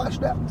decks Flash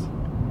decks.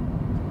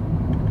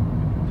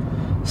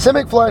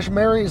 Simic Flash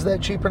marries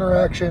that cheap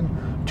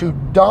interaction to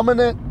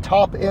dominant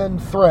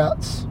top-end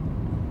threats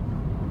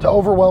to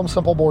overwhelm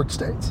simple board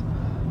states.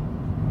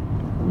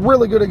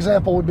 Really good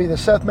example would be the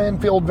Seth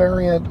Manfield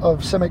variant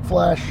of Simic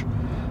Flash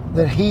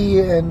that he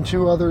and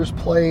 2 others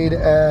played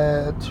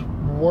at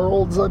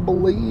Worlds, I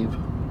believe.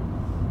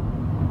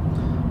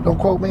 Don't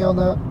quote me on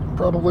that.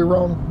 Probably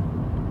wrong.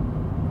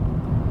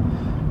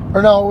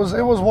 Or no,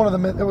 it was one of the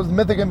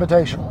Mythic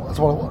Invitational. That's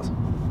what it was.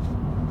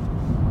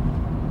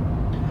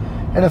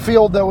 In a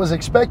field that was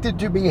expected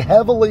to be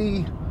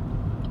heavily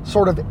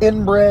sort of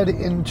inbred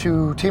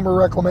into Temur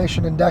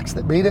Reclamation and decks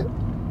that beat it.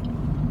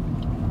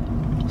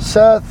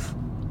 Seth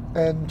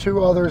and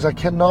 2 others, I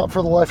cannot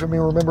for the life of me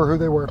remember who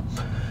they were,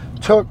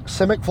 took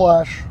Simic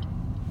Flash,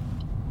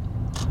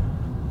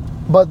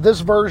 but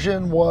this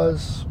version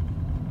was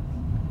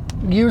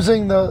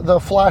using the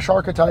Flash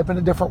archetype in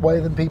a different way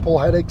than people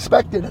had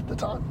expected at the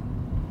time.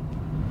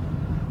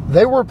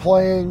 They were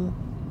playing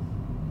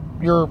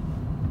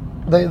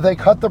they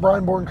cut the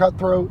Brineborn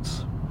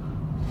Cutthroats.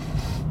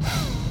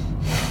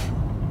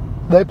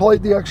 They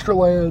played the extra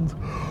lands.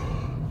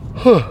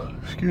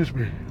 Excuse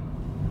me.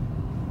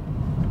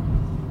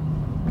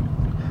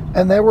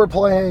 And they were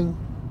playing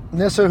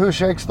Nissa Who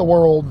Shakes the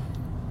World.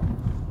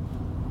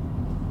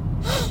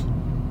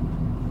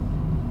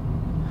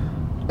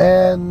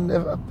 And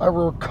if I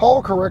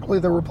recall correctly,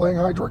 they were playing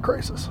Hydra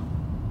Crisis.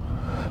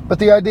 But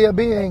the idea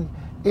being,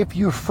 if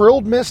you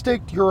Frilled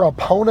Mystic your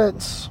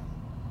opponent's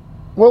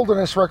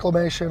Wilderness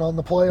Reclamation on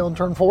the play on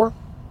turn 4,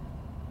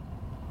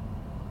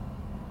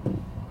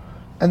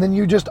 and then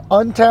you just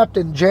untapped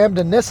and jammed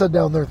a Nissa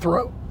down their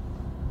throat,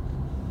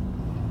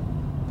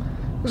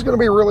 it's going to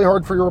be really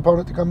hard for your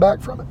opponent to come back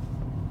from it.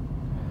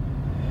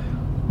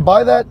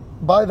 By that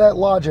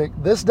logic,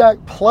 this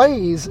deck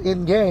plays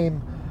in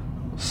game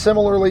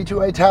similarly to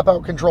a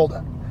tap-out control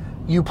deck.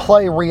 You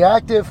play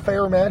reactive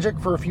Fair Magic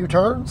for a few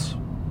turns,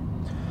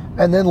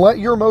 and then let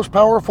your most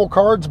powerful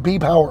cards be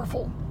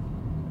powerful.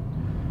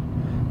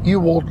 You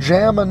will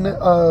jam a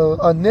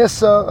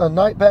Nissa, a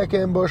Nightpack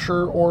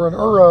Ambusher, or an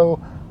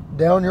Uro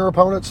down your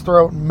opponent's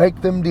throat and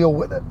make them deal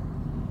with it.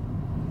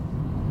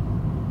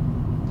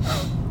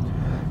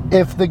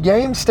 If the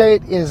game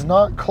state is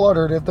not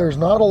cluttered, if there's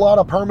not a lot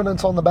of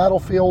permanents on the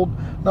battlefield,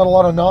 not a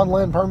lot of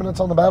non-land permanents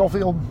on the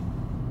battlefield,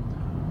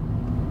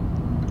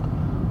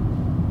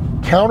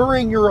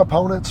 countering your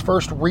opponent's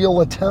first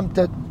real attempt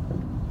at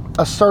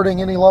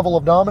asserting any level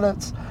of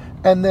dominance,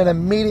 and then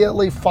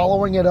immediately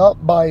following it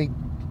up by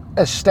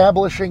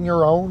establishing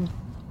your own,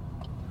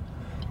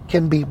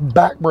 can be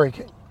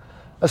backbreaking.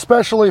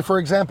 Especially, for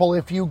example,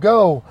 if you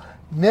go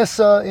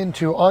Nissa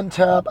into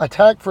untap,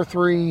 attack for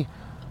 3,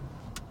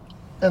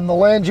 and the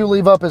land you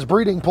leave up is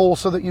breeding pool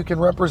so that you can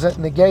represent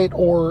negate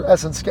or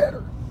essence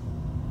scatter.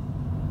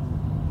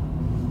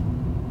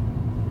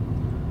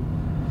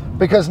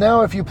 Because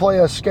now if you play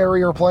a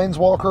scarier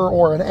planeswalker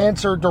or an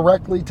answer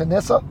directly to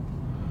Nissa,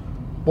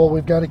 well,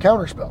 we've got a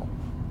counterspell.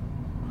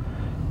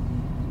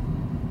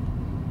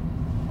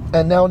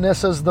 And now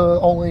Nissa's the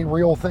only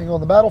real thing on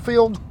the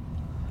battlefield.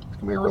 It's going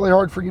to be really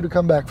hard for you to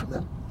come back from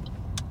that.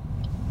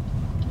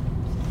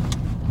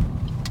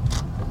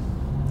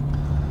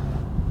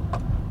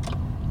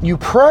 You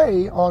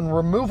prey on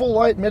removal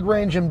light,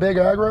 mid-range, and big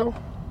aggro.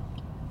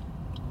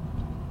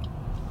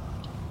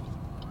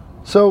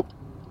 So,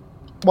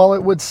 while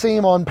it would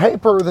seem on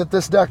paper that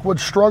this deck would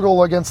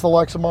struggle against the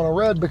likes of Mono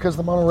Red because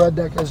the Mono Red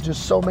deck has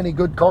just so many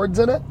good cards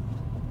in it,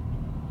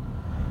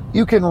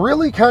 you can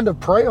really kind of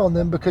prey on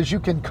them because you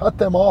can cut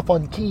them off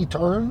on key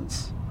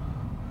turns.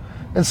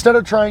 Instead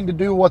of trying to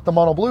do what the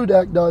Mono Blue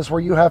deck does, where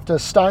you have to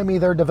stymie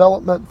their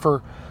development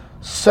for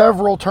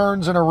several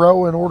turns in a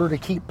row in order to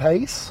keep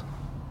pace.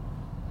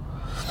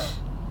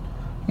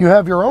 You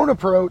have your own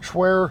approach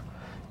where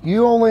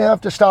you only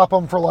have to stop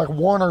them for like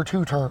 1 or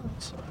 2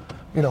 turns.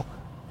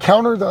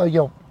 Counter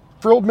the,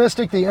 Frilled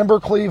Mystic, the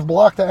Embercleave,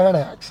 block the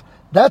Anax.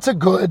 That's a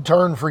good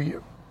turn for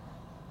you.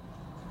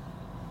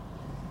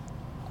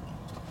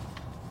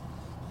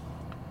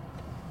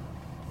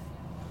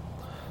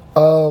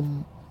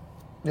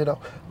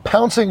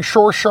 Pouncing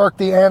Shore Shark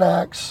the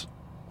Anax,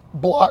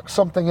 block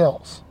something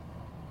else.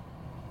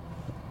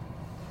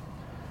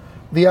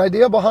 The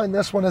idea behind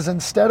this one is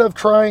instead of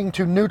trying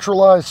to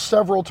neutralize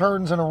several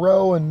turns in a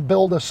row and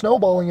build a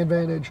snowballing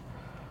advantage,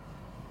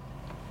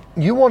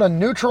 you want to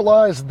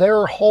neutralize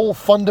their whole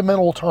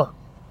fundamental turn.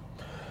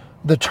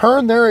 The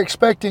turn they're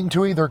expecting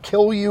to either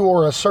kill you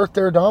or assert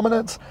their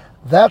dominance,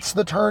 that's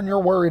the turn you're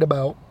worried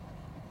about.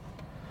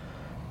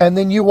 And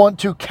then you want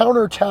to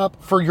counter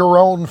tap for your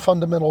own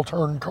fundamental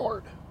turn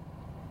card.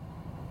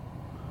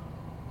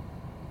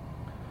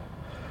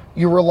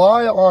 You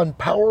rely on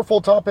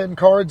powerful top-end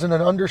cards and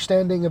an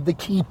understanding of the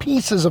key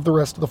pieces of the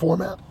rest of the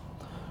format.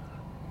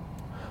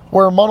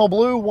 Where Mono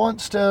Blue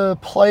wants to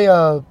play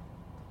a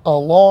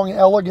long,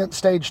 elegant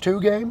Stage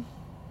 2 game,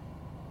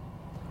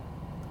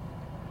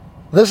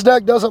 this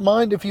deck doesn't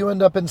mind if you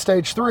end up in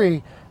Stage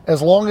 3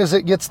 as long as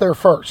it gets there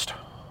first.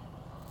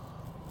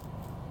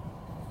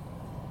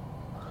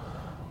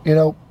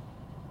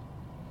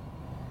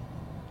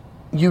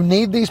 You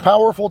need these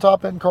powerful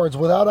top-end cards.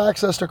 Without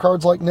access to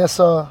cards like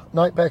Nissa,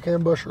 Nightpack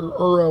Ambush, or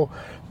Uro,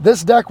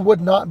 this deck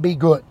would not be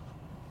good.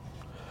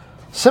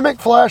 Simic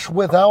Flash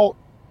without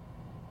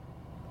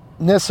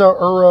Nissa,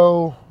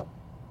 Uro,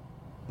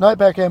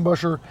 Nightpack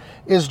Ambusher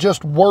is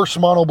just worse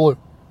Mono Blue.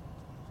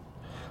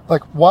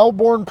 Like,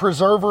 Wildborn,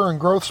 Preserver, and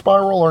Growth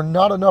Spiral are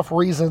not enough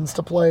reasons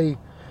to play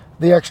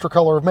the extra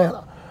color of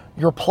mana.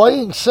 You're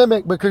playing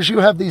Simic because you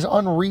have these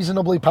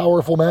unreasonably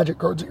powerful Magic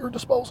cards at your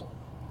disposal.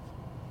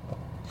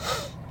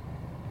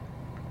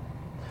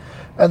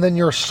 And then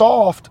you're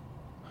soft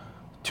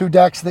to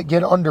decks that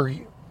get under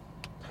you.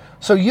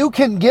 So you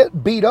can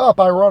get beat up,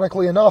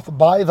 ironically enough,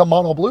 by the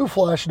Mono Blue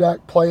Flash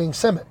deck playing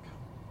Simic.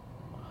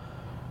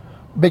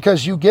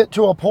 Because you get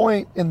to a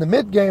point in the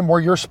mid-game where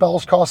your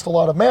spells cost a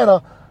lot of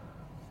mana.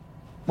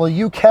 Well,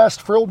 you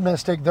cast Frilled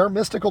Mystic, their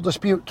Mystical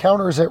Dispute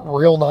counters it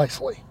real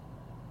nicely.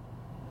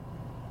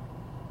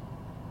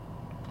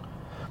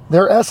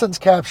 Their Essence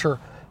Capture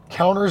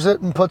counters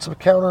it and puts a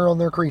counter on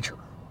their creature.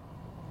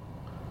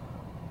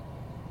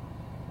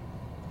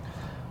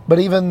 But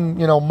even,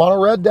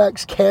 Mono Red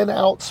decks can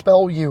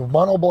outspell you.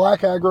 Mono Black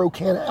aggro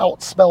can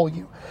outspell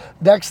you.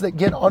 Decks that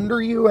get under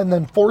you and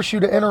then force you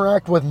to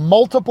interact with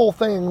multiple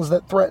things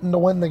that threaten to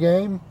win the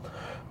game.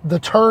 The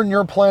turn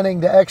you're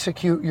planning to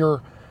execute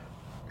your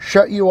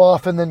shut you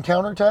off and then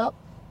counter tap.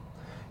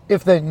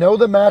 If they know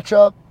the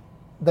matchup,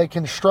 they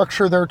can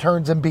structure their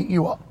turns and beat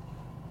you up.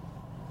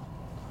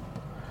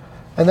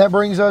 And that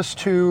brings us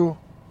to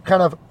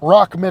kind of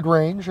rock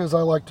mid-range, as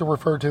I like to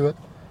refer to it.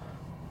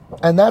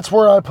 And that's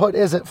where I put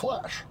Izzet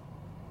Flash.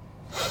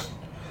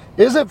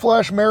 Izzet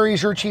Flash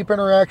marries your cheap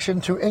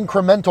interaction to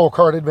incremental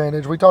card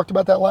advantage. We talked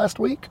about that last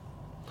week.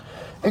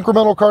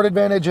 Incremental card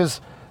advantage is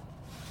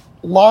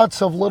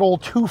lots of little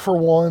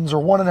 2-for-1s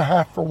or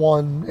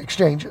 1.5-for-1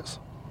 exchanges.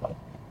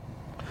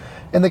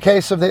 In the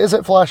case of the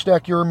Izzet Flash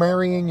deck, you're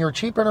marrying your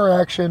cheap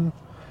interaction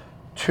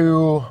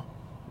to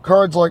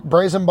cards like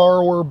Brazen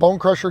Borrower,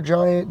 Bonecrusher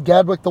Giant,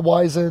 Gadwick the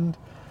Wizened,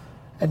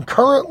 and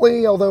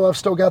currently, although I've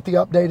still got the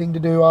updating to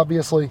do,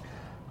 obviously,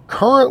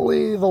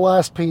 currently the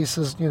last piece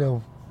is,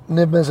 Niv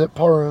Mizzet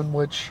Parun,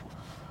 which,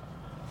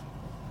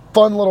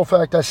 fun little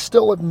fact, I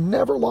still have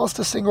never lost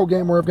a single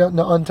game where I've gotten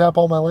to untap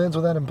all my lands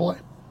with that in play.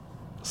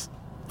 Just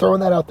throwing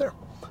that out there.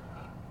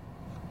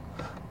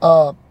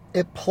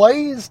 It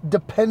plays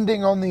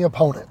depending on the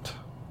opponent.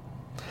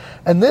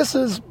 And this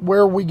is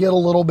where we get a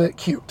little bit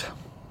cute.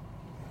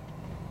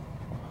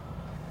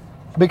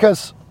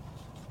 Because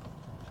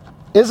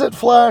Izzet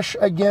Flash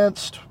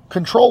against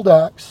control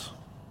decks,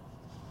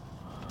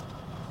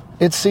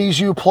 it sees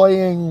you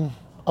playing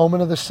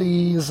Omen of the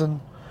Seas and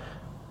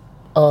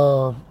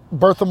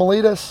Birth of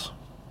Meletis,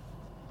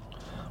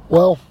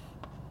 well,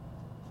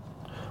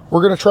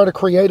 we're going to try to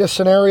create a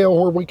scenario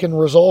where we can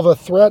resolve a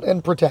threat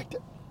and protect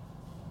it.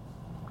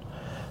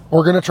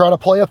 We're going to try to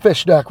play a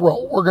fish deck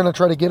role. We're going to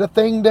try to get a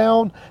thing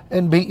down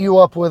and beat you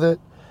up with it,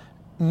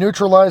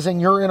 neutralizing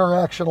your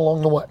interaction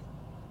along the way.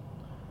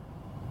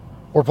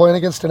 We're playing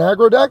against an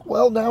aggro deck.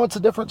 Well, now it's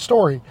a different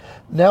story.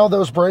 Now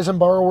those Brazen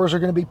Borrowers are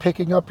going to be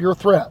picking up your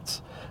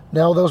threats.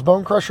 Now those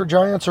Bone Crusher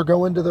Giants are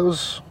going to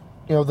those,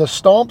 the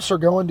Stomps are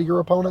going to your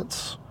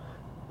opponent's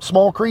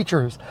small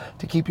creatures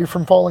to keep you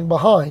from falling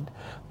behind.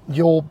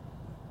 You'll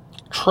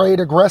trade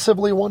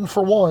aggressively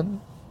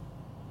 1-for-1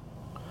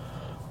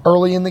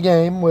 early in the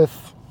game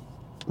with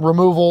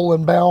removal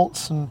and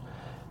bounce and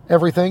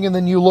everything, and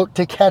then you look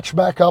to catch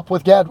back up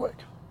with Gadwick.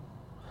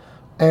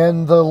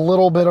 And the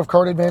little bit of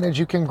card advantage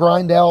you can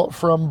grind out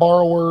from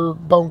Borrower,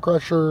 Bone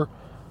Crusher,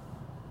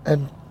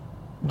 and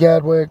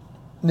Gadwick,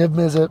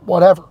 Niv-Mizzet,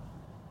 whatever.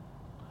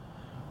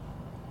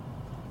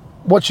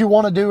 What you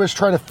want to do is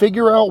try to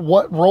figure out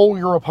what role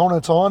your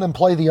opponent's on and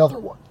play the other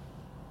one.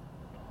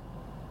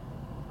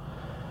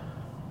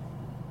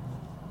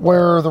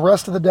 Where the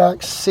rest of the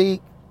decks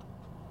seek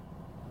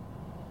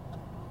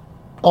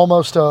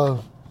almost a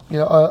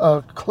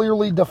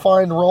clearly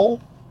defined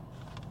role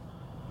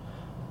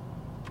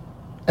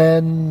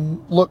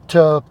and look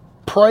to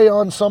prey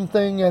on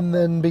something and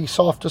then be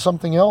soft to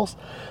something else.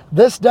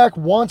 This deck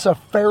wants a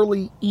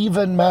fairly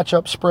even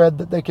matchup spread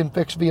that they can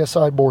fix via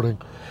sideboarding.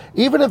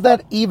 Even if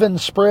that even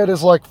spread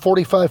is like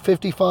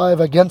 45-55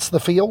 against the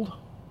field,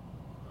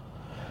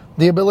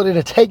 the ability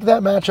to take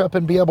that matchup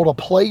and be able to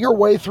play your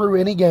way through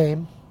any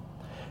game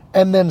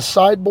and then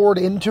sideboard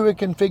into a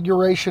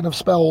configuration of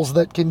spells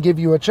that can give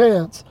you a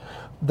chance,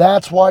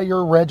 that's why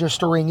you're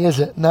registering Is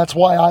It, and that's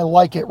why I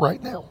like it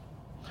right now.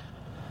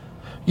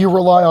 You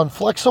rely on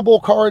flexible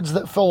cards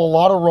that fill a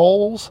lot of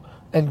roles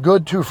and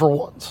good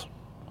 2-for-1s.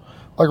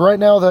 Like right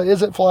now, the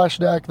Is It Flash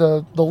deck,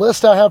 the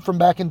list I have from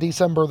back in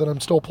December that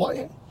I'm still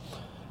playing.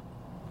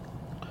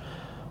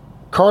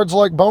 Cards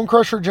like Bone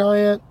Crusher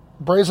Giant,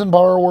 Brazen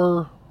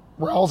Borrower,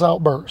 Row's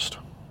Outburst.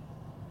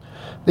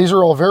 These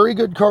are all very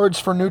good cards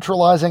for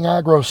neutralizing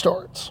aggro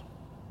starts.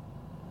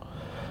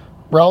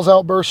 Row's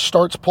Outburst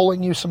starts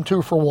pulling you some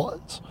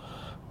 2-for-1s.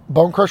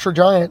 Bone Crusher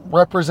Giant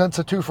represents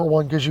a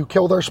 2-for-1 because you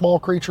kill their small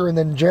creature and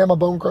then jam a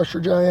Bone Crusher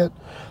Giant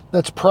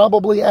that's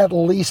probably at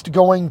least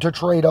going to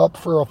trade up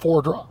for a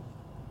 4-drop.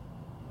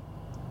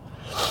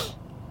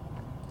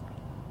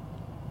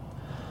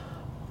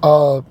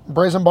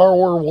 Brazen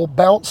Borrower will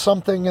bounce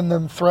something and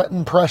then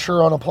threaten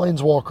pressure on a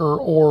Planeswalker,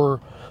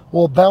 or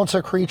will bounce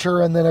a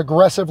creature and then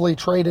aggressively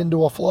trade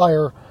into a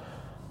flyer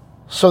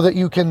so that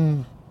you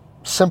can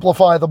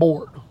simplify the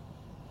board.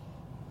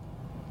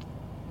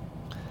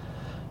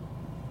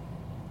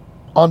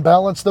 On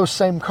balance, those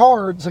same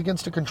cards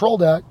against a control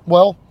deck,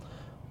 well,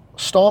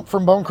 Stomp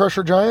from Bone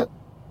Crusher Giant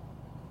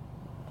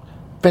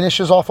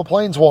finishes off a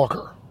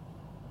Planeswalker.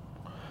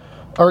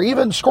 Or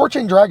even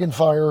Scorching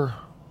Dragonfire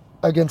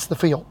against the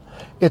field.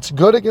 It's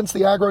good against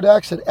the aggro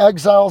decks. It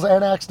exiles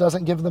Anax,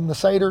 doesn't give them the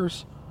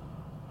Satyrs,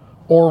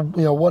 or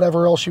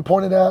whatever else you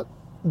pointed at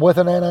with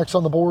an Anax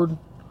on the board.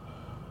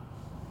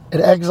 It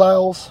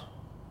exiles.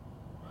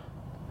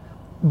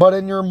 But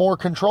in your more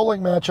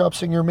controlling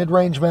matchups, in your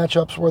mid-range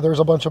matchups where there's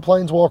a bunch of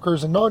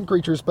Planeswalkers and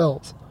non-creature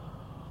spells,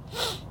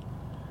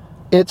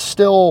 it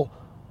still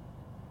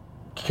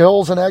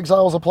kills and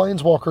exiles a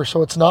Planeswalker,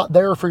 so it's not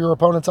there for your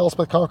opponent's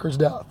Elspeth Conquers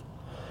Death,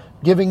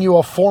 giving you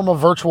a form of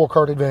virtual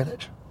card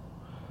advantage.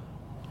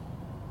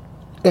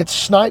 It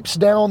snipes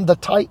down the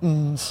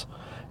Titans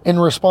in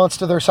response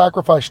to their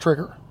sacrifice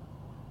trigger.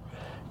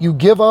 You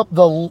give up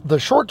the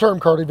short-term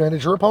card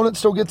advantage, your opponent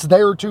still gets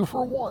their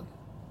 2-for-1.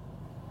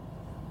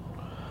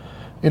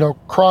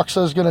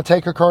 Kroxa is going to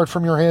take a card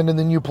from your hand and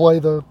then you play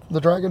the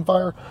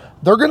Dragonfire.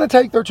 They're going to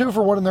take their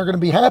 2-for-1 and they're going to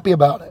be happy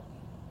about it.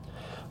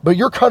 But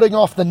you're cutting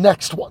off the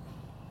next one.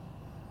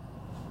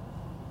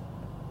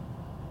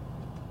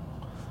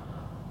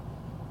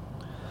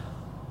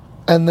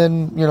 And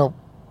then,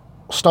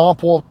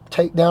 Stomp will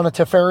take down a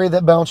Teferi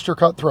that bounced your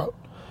Cutthroat.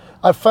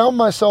 I've found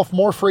myself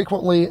more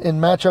frequently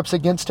in matchups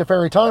against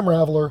Teferi Time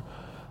Raveler.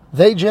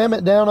 They jam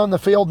it down on the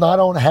field and I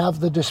don't have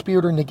the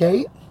Dispute or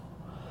Negate.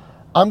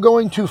 I'm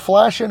going to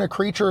flash in a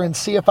creature and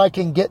see if I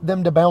can get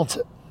them to bounce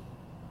it.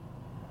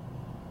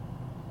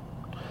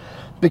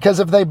 Because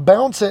if they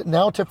bounce it,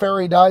 now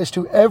Teferi dies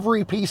to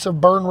every piece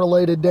of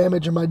burn-related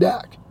damage in my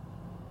deck.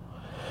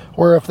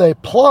 Where if they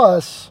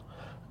plus,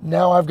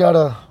 now I've got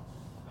to...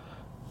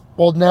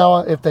 Well, now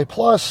if they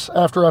plus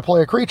after I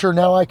play a creature,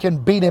 now I can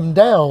beat him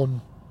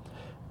down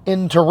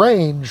into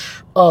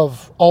range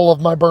of all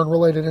of my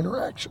burn-related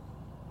interaction.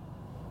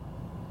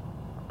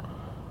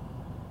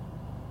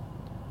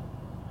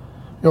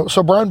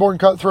 So Brineborn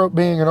Cutthroat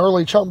being an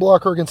early chump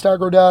blocker against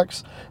aggro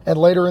decks, and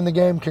later in the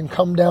game can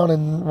come down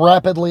and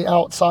rapidly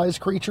outsize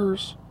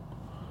creatures.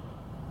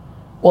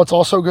 Well, it's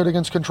also good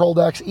against control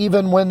decks,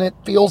 even when it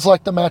feels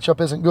like the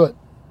matchup isn't good.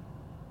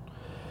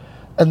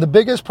 And the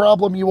biggest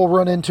problem you will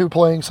run into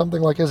playing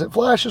something like Izzet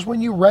Flash is when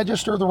you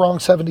register the wrong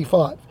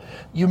 75.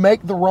 You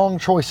make the wrong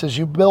choices.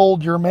 You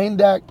build your main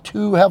deck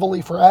too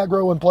heavily for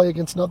aggro and play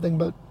against nothing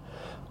but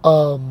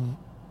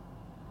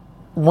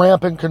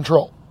ramp and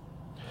control.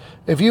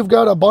 If you've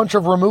got a bunch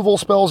of removal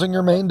spells in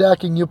your main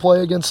deck and you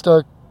play against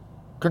a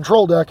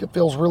control deck, it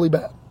feels really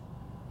bad.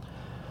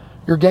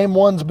 Your game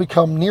ones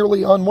become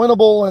nearly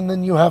unwinnable, and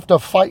then you have to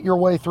fight your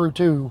way through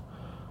two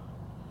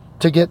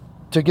to get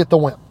the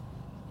win.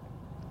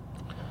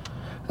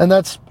 And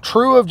that's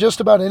true of just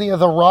about any of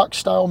the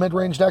rock-style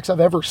mid-range decks I've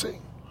ever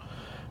seen.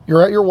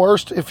 You're at your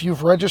worst if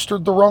you've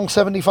registered the wrong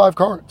 75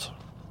 cards.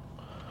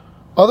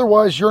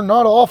 Otherwise, you're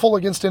not awful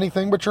against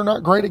anything, but you're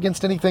not great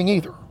against anything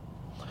either.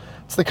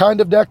 It's the kind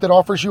of deck that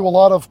offers you a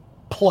lot of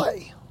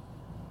play.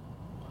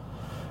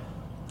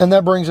 And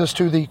that brings us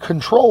to the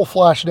control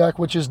Flash deck,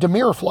 which is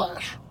Dimir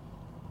Flash.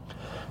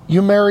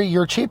 You marry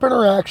your cheap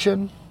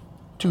interaction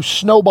to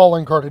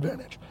snowballing card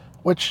advantage,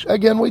 which,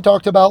 again, we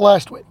talked about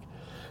last week,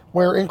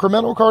 where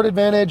incremental card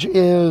advantage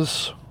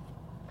is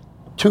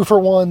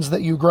 2-for-1s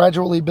that you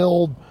gradually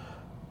build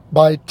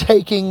by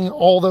taking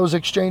all those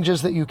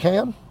exchanges that you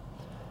can.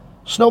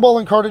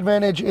 Snowballing card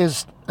advantage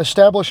is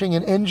establishing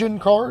an engine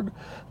card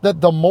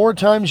that the more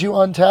times you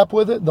untap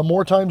with it, the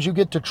more times you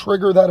get to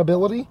trigger that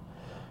ability,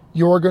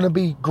 you're going to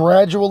be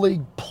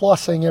gradually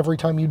plussing every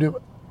time you do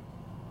it.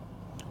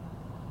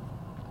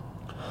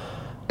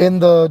 In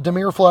the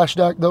Dimir Flash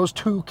deck, those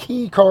two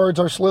key cards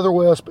are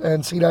Slitherwisp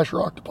and Sea Dasher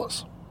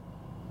Octopus.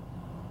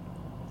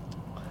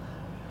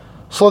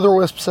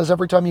 Slitherwisp says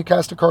every time you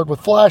cast a card with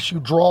Flash, you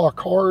draw a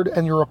card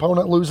and your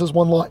opponent loses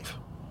 1 life.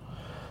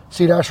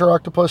 Sea Dasher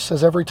Octopus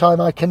says every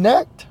time I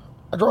connect,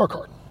 I draw a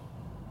card.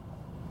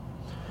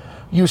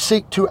 You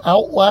seek to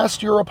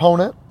outlast your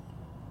opponent,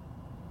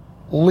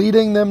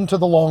 leading them to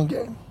the long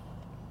game.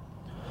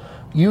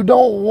 You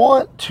don't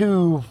want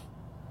the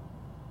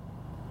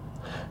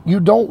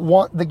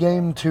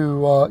game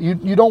to,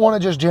 you don't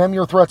want to just jam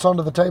your threats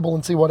onto the table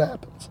and see what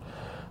happens.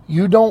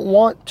 You don't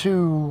want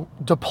to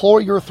deploy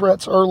your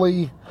threats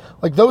early.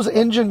 Like, those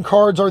engine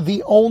cards are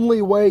the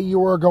only way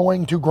you are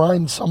going to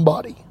grind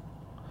somebody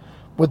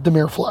with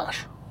Dimir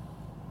Flash.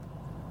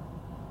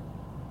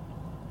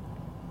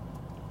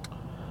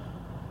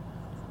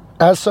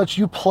 As such,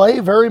 you play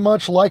very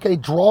much like a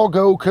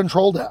draw-go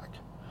control deck.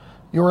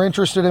 You're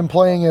interested in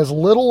playing as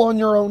little on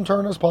your own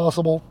turn as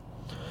possible.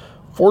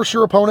 Force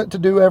your opponent to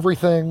do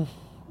everything.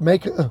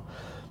 To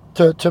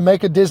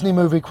make a Disney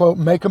movie quote,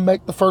 make them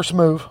make the first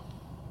move.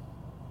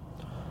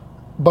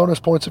 Bonus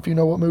points if you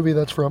know what movie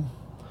that's from.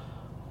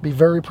 Be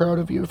very proud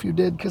of you if you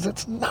did, because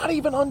it's not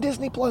even on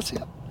Disney Plus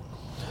yet.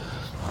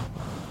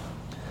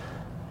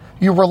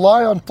 You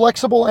rely on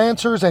flexible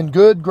answers and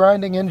good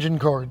grinding engine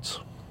cards.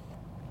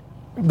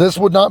 This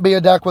would not be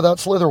a deck without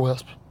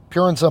Slitherwisp,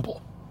 pure and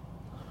simple.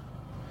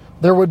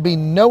 There would be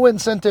no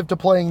incentive to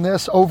playing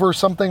this over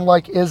something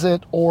like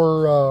Izzet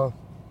or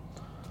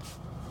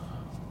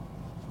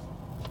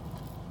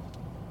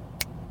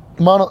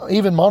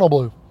even Mono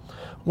Blue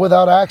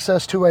without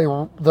access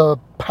to the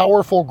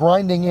powerful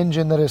grinding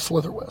engine that is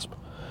Slitherwisp.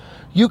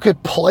 You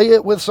could play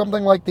it with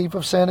something like Thief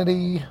of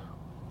Sanity.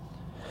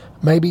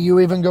 Maybe you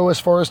even go as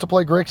far as to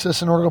play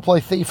Grixis in order to play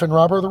Thief and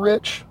Robber the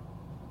Rich.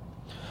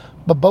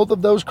 But both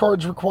of those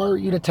cards require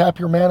you to tap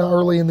your mana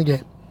early in the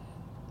game.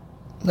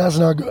 That's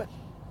not good.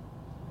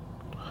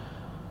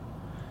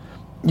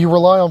 You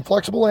rely on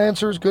flexible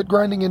answers, good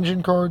grinding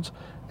engine cards,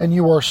 and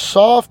you are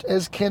soft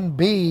as can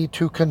be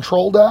to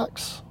control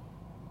decks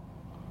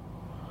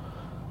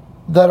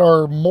that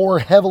are more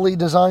heavily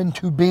designed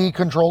to be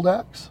control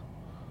decks.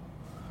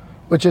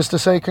 Which is to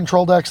say,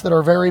 control decks that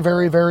are very,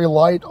 very, very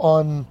light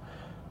on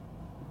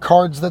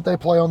cards that they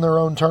play on their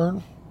own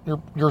turn.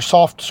 You're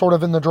soft sort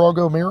of in the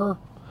Draw-Go mirror,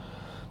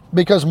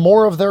 because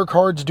more of their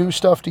cards do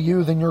stuff to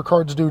you than your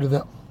cards do to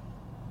them.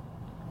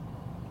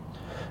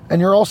 And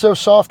you're also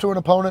soft to an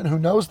opponent who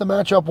knows the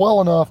matchup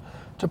well enough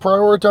to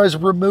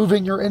prioritize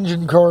removing your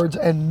engine cards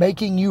and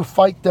making you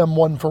fight them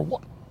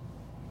 1-for-1.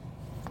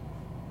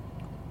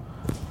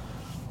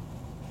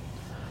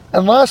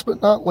 And last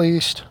but not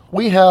least,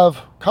 we have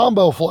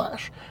Combo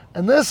Flash.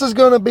 And this is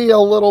going to be a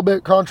little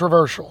bit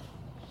controversial.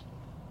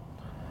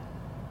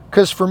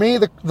 Because for me,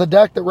 the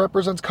deck that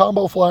represents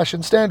Combo Flash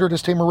in Standard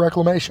is Temur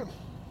Reclamation.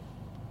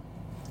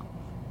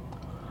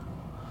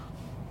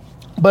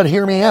 But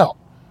hear me out.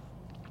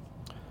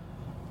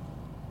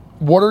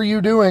 What are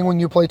you doing when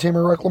you play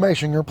Temur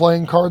Reclamation? You're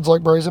playing cards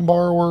like Brazen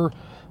Borrower,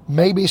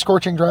 maybe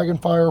Scorching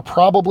Dragonfire,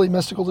 probably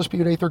Mystical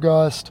Dispute, Aether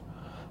Gust,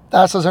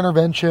 Thassa's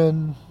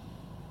Intervention,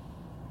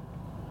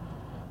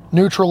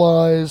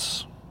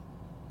 Neutralize,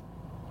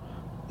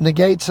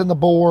 Negates in the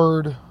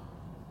board.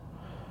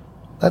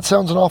 That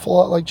sounds an awful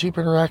lot like cheap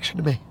interaction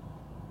to me.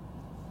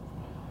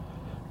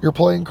 You're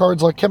playing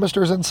cards like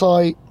Chemister's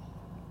Insight.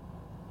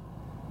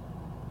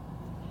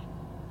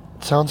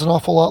 Sounds an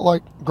awful lot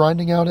like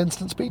grinding out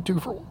instant speed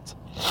 2-for-1s.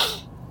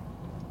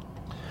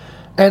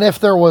 And if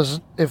there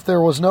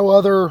was no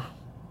other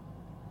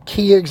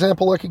key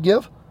example I could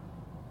give,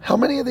 how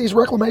many of these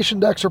Reclamation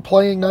decks are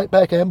playing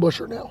Nightpack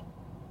Ambusher now?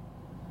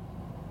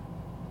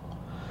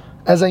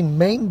 as a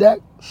main deck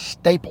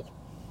staple.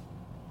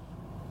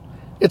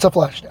 It's a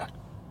flash deck.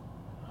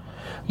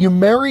 You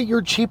marry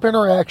your cheap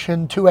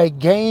interaction to a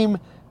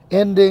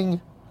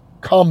game-ending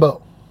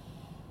combo.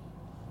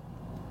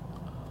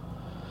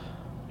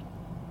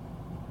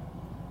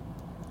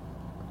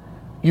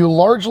 You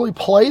largely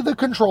play the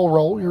control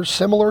role. You're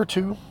similar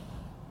to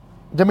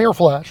Dimir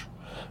Flash.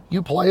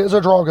 You play as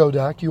a Drago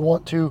deck. You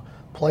want to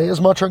play as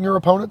much on your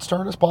opponent's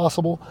turn as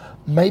possible.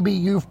 Maybe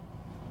you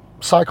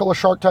cycle a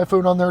Shark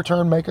Typhoon on their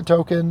turn, make a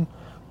token,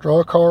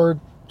 draw a card,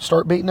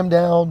 start beating them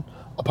down.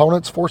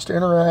 Opponent's forced to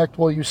interact.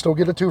 Well, you still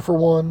get a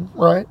 2-for-1,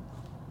 right?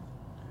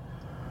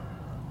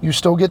 You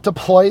still get to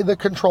play the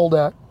control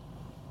deck.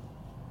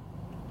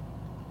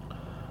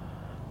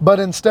 But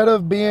instead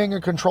of being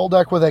a control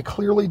deck with a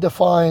clearly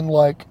defined,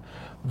 like,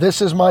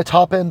 this is my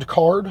top-end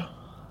card,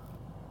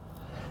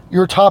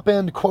 your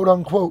top-end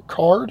quote-unquote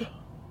card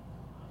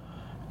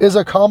is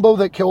a combo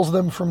that kills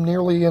them from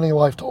nearly any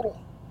life total.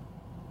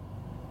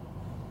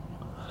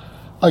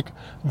 Like,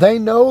 they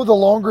know the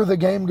longer the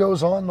game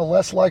goes on, the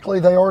less likely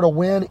they are to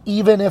win,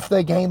 even if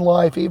they gain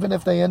life, even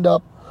if they end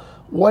up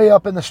way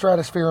up in the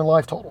stratosphere in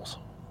life totals.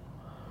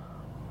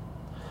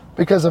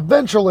 Because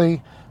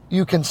eventually,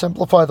 you can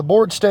simplify the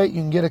board state,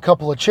 you can get a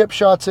couple of chip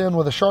shots in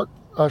with a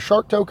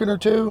shark token or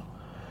two,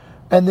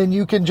 and then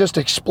you can just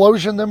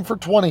explosion them for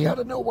 20 out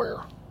of nowhere,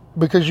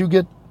 because you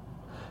get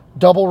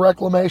double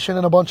reclamation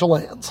and a bunch of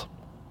lands.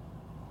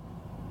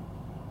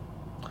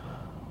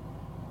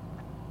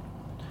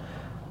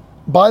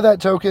 By that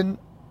token,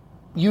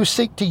 you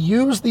seek to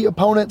use the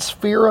opponent's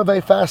fear of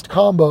a fast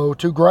combo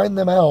to grind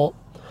them out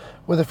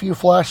with a few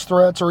flash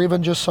threats or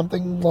even just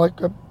something like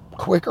a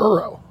quick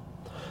Uro.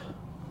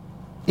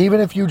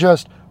 Even if you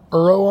just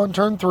Uro on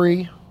turn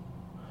 3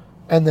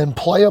 and then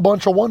play a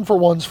bunch of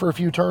 1-for-1s for a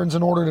few turns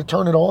in order to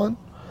turn it on,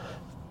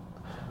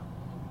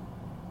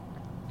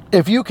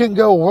 if you can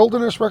go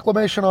Wilderness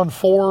Reclamation on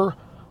 4,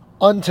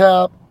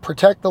 untap,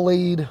 protect the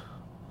lead,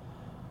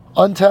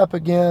 untap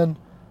again,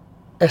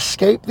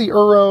 escape the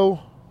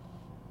Uro,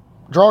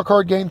 draw a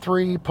card, gain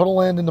 3, put a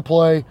land into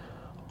play,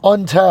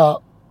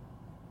 untap,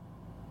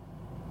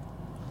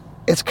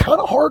 it's kind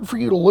of hard for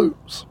you to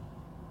lose.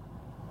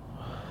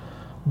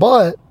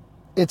 But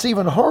it's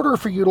even harder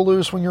for you to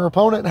lose when your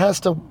opponent has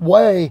to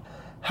weigh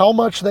how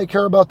much they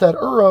care about that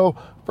Uro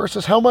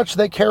versus how much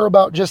they care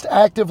about just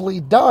actively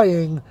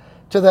dying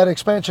to that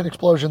expansion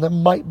explosion that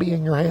might be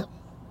in your hand.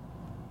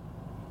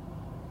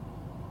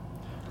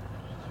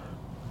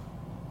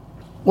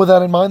 With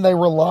that in mind, they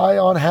rely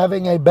on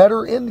having a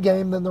better end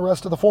game than the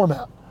rest of the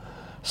format.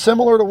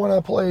 Similar to when I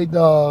played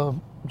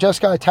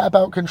Jeskai Tap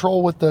Out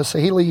Control with the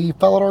Saheeli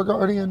Felidar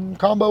Guardian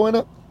combo in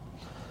it.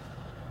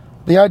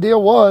 The idea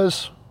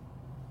was,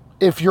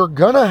 if you're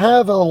going to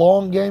have a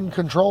long game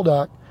control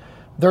deck,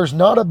 there's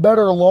not a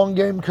better long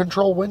game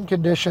control win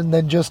condition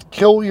than just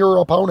kill your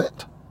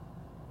opponent.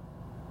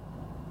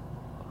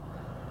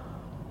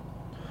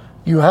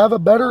 You have a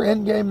better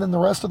end game than the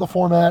rest of the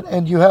format,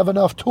 and you have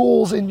enough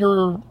tools in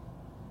your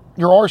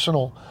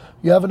arsenal.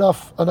 You have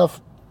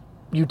enough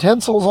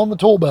utensils on the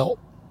tool belt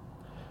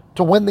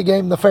to win the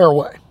game the fair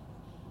way.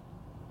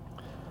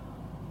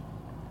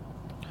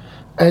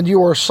 And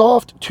you are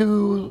soft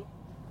to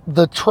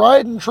the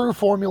tried and true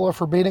formula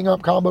for beating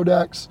up combo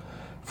decks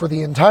for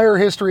the entire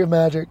history of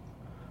Magic: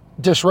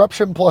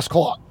 disruption plus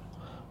clock.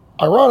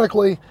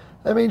 Ironically,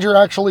 that means you're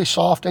actually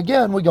soft.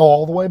 Again, we go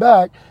all the way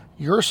back.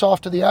 You're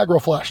soft to the aggro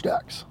flash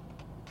decks.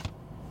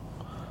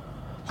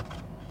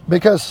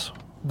 Because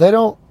they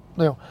don't,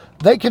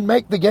 they can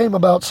make the game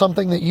about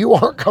something that you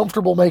aren't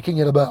comfortable making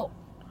it about.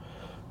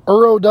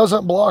 Uro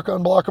doesn't block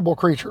unblockable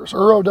creatures.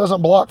 Uro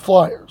doesn't block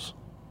flyers.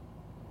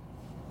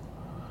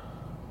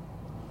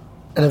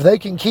 And if they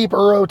can keep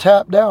Uro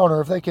tapped down,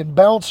 or if they can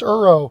bounce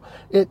Uro,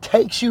 it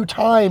takes you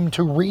time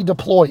to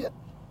redeploy it.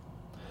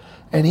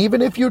 And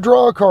even if you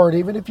draw a card,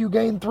 even if you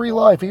gain 3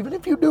 life, even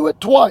if you do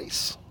it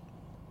twice,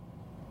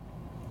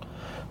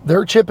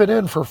 they're chipping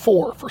in for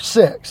 4, for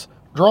 6,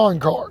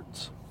 drawing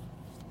cards,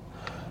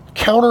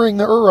 countering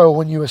the Uro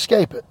when you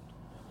escape it.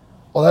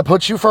 Well, that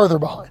puts you further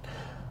behind.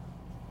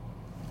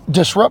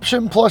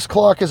 Disruption plus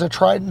clock is a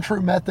tried and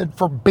true method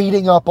for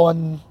beating up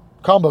on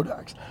combo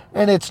decks.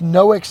 And it's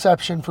no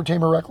exception for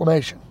Temur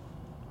Reclamation.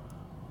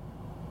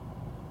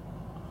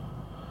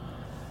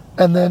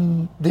 And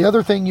then the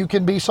other thing you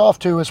can be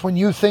soft to is when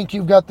you think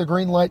you've got the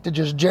green light to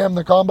just jam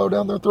the combo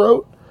down their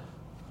throat,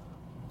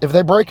 if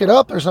they break it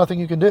up, there's nothing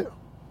you can do.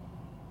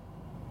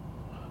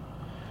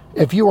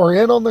 If you are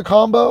in on the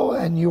combo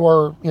and you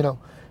are,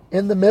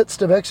 in the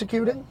midst of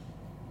executing,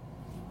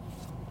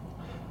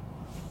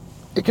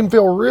 it can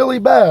feel really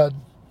bad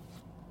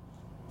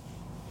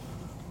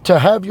to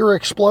have your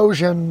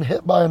explosion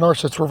hit by a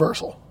Narset's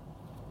Reversal.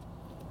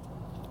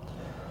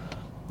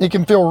 It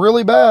can feel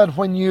really bad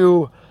when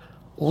you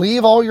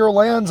leave all your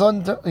lands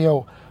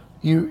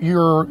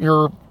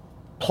your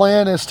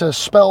plan is to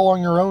spell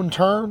on your own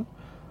turn.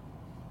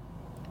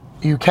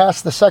 You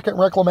cast the second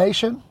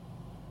Reclamation,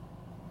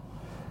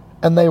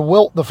 and they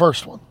wilt the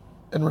first one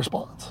in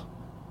response.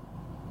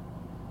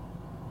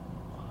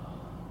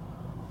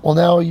 Well,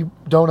 now you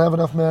don't have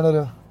enough mana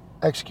to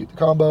execute the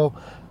combo,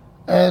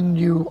 and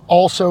you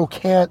also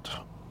can't,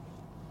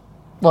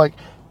 like,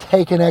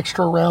 take an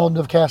extra round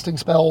of casting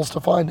spells to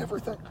find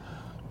everything.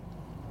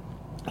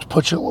 It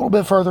puts you a little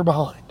bit further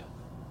behind.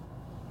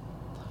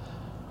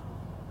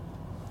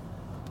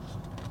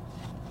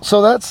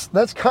 So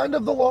that's kind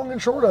of the long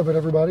and short of it,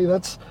 everybody.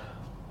 That's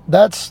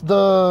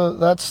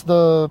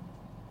the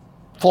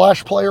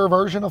Flash player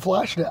version of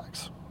Flash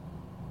decks.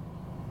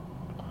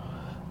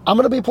 I'm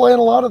going to be playing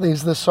a lot of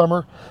these this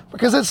summer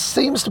because it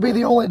seems to be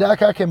the only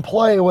deck I can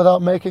play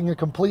without making a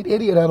complete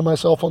idiot out of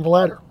myself on the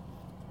ladder.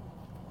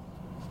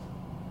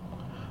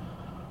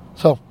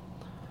 So,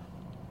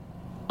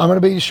 I'm going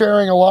to be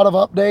sharing a lot of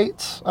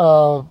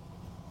updates,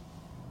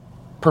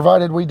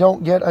 provided we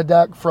don't get a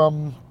deck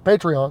from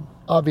Patreon,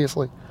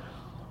 obviously.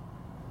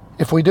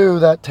 If we do,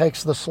 that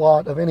takes the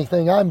slot of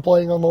anything I'm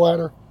playing on the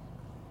ladder.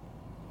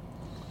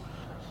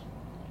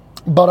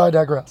 But I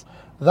digress.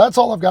 That's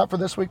all I've got for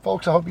this week,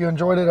 folks. I hope you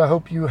enjoyed it. I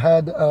hope you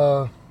had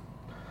a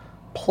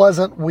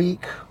pleasant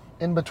week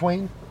in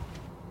between.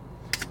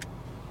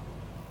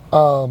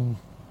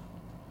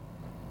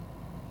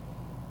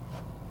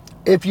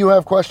 If you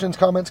have questions,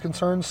 comments,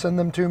 concerns, send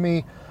them to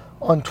me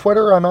on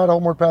Twitter. I'm at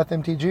Homeward Path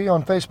MTG.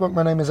 On Facebook,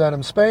 my name is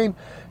Adam Spain.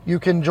 You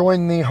can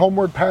join the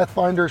Homeward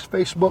Pathfinders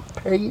Facebook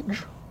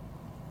page.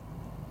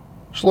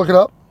 Just look it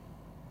up.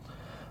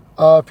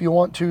 If you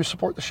want to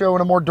support the show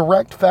in a more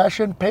direct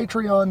fashion,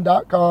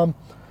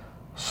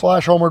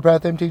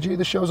 patreon.com/HomewardPathMTG.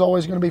 The show is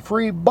always going to be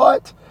free,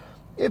 but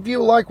if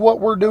you like what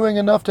we're doing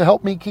enough to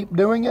help me keep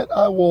doing it,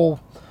 I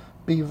will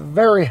be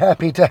very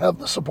happy to have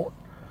the support.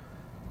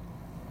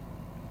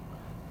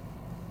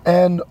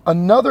 And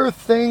another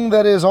thing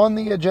that is on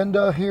the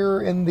agenda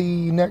here in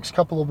the next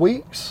couple of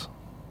weeks,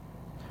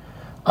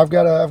 I've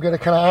got to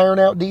kind of iron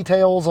out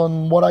details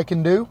on what I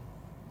can do.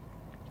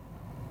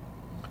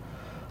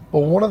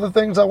 But one of the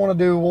things I want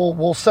to do,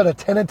 we'll set a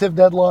tentative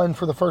deadline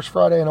for the first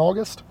Friday in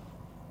August.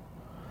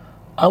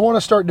 I want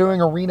to start doing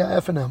arena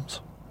FNMs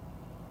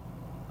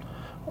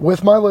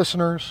with my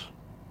listeners,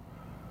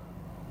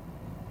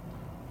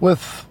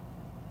 with,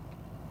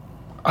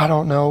 I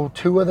don't know,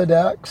 2 of the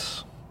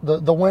decks,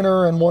 the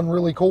winner and one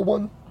really cool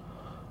one,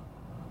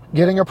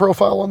 getting a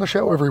profile on the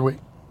show every week.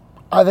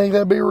 I think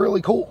that'd be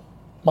really cool.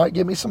 Might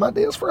give me some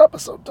ideas for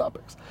episode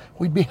topics.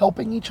 We'd be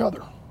helping each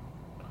other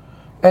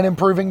and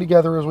improving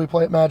together as we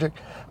play at Magic.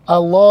 I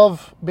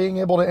love being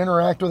able to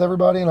interact with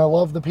everybody, and I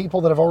love the people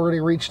that have already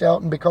reached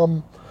out and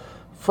become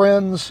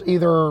friends,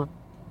 either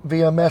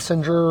via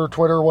Messenger,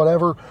 Twitter,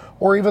 whatever,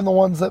 or even the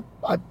ones that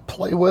I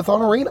play with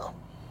on Arena.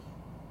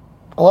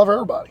 I love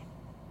everybody.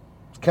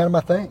 It's kind of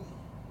my thing.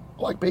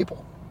 I like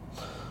people.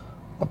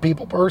 I'm a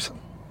people person.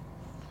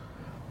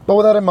 But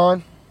with that in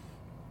mind,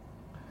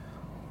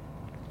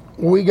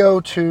 we go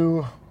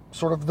to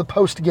sort of the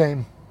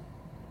post-game.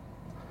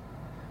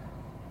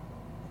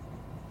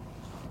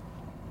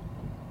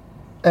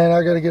 And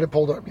I got to get it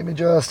pulled up. Give me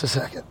just a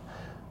second.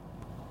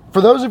 For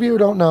those of you who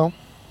don't know,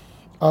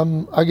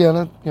 I'm a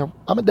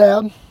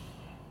dad.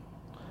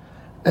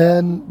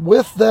 And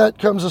with that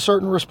comes a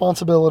certain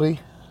responsibility.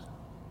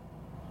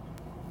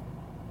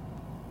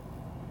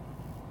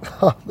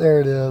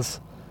 There it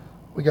is.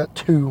 We got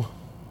 2.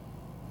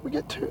 We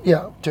get 2.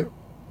 Yeah, 2.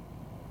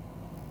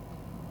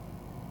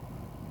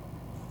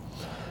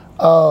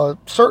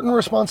 Certain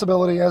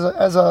responsibility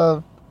as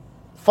a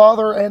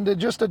father and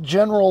just a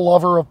general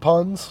lover of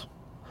puns.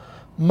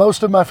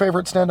 Most of my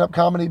favorite stand-up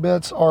comedy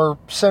bits are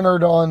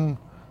centered on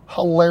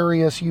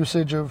hilarious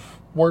usage of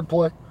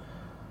wordplay.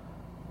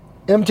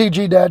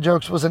 MTG Dad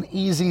Jokes was an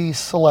easy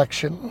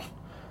selection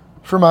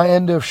for my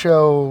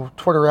end-of-show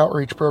Twitter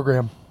outreach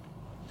program.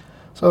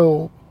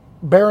 So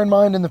bear in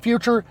mind in the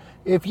future,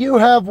 if you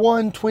have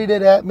one, tweet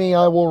it at me.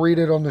 I will read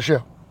it on the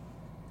show.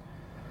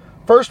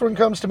 First one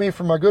comes to me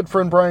from my good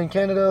friend Brian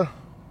Canada,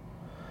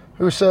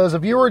 who says, a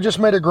viewer just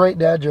made a great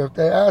dad joke.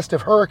 They asked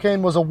if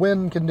hurricane was a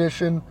wind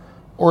condition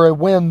or a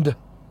wind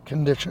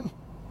condition.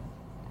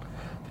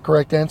 The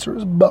correct answer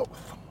is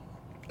both.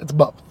 It's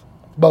both.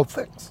 Both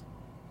things.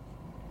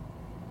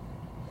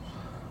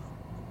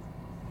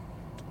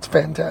 It's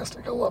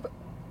fantastic. I love it.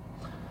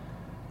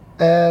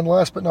 And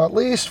last but not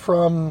least,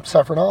 from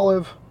Saffron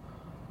Olive.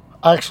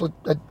 I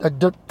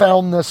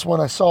found this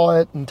when I saw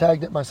it and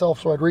tagged it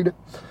myself so I'd read it.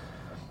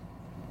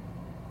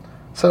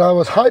 Said, I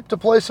was hyped to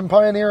play some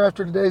Pioneer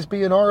after today's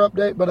BNR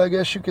update, but I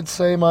guess you could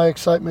say my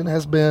excitement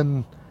has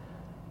been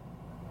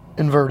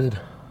inverted.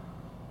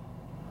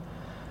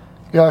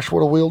 Gosh,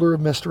 what a wielder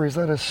of mysteries.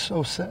 That is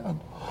so sad.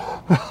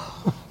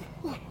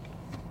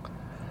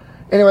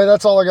 Anyway,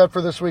 that's all I got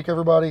for this week,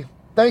 everybody.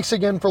 Thanks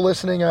again for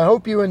listening. I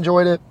hope you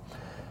enjoyed it.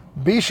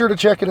 Be sure to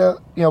check it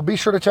out. Be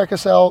sure to check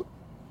us out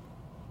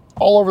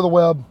all over the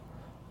web.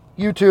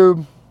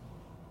 YouTube,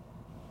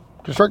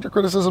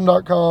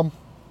 ConstructorCriticism.com,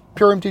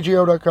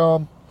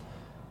 PureMTGO.com.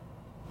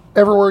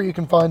 Everywhere you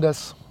can find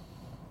us.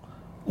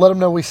 Let them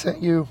know we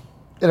sent you.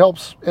 It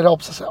helps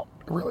us out.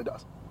 It really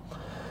does.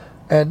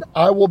 And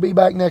I will be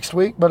back next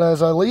week, but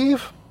as I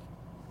leave,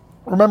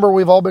 Remember,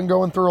 we've all been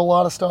going through a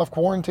lot of stuff.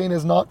 Quarantine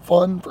is not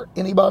fun for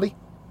anybody.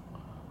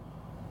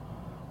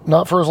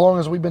 Not for as long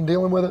as we've been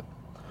dealing with it.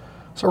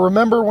 So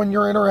remember, when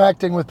you're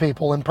interacting with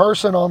people, in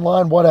person,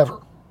 online,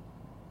 whatever,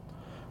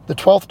 the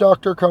 12th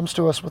Doctor comes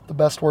to us with the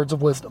best words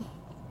of wisdom.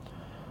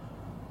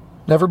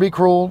 Never be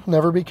cruel,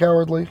 never be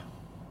cowardly.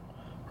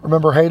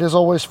 Remember, hate is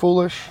always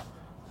foolish,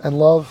 and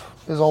love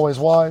is always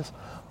wise.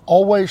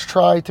 Always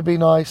try to be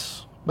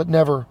nice, but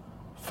never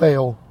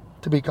fail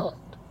to be kind.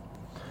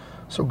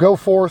 So go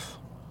forth,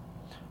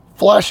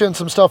 flash in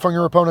some stuff on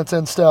your opponent's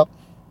instep,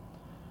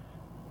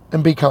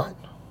 and be kind.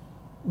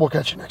 We'll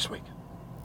catch you next week.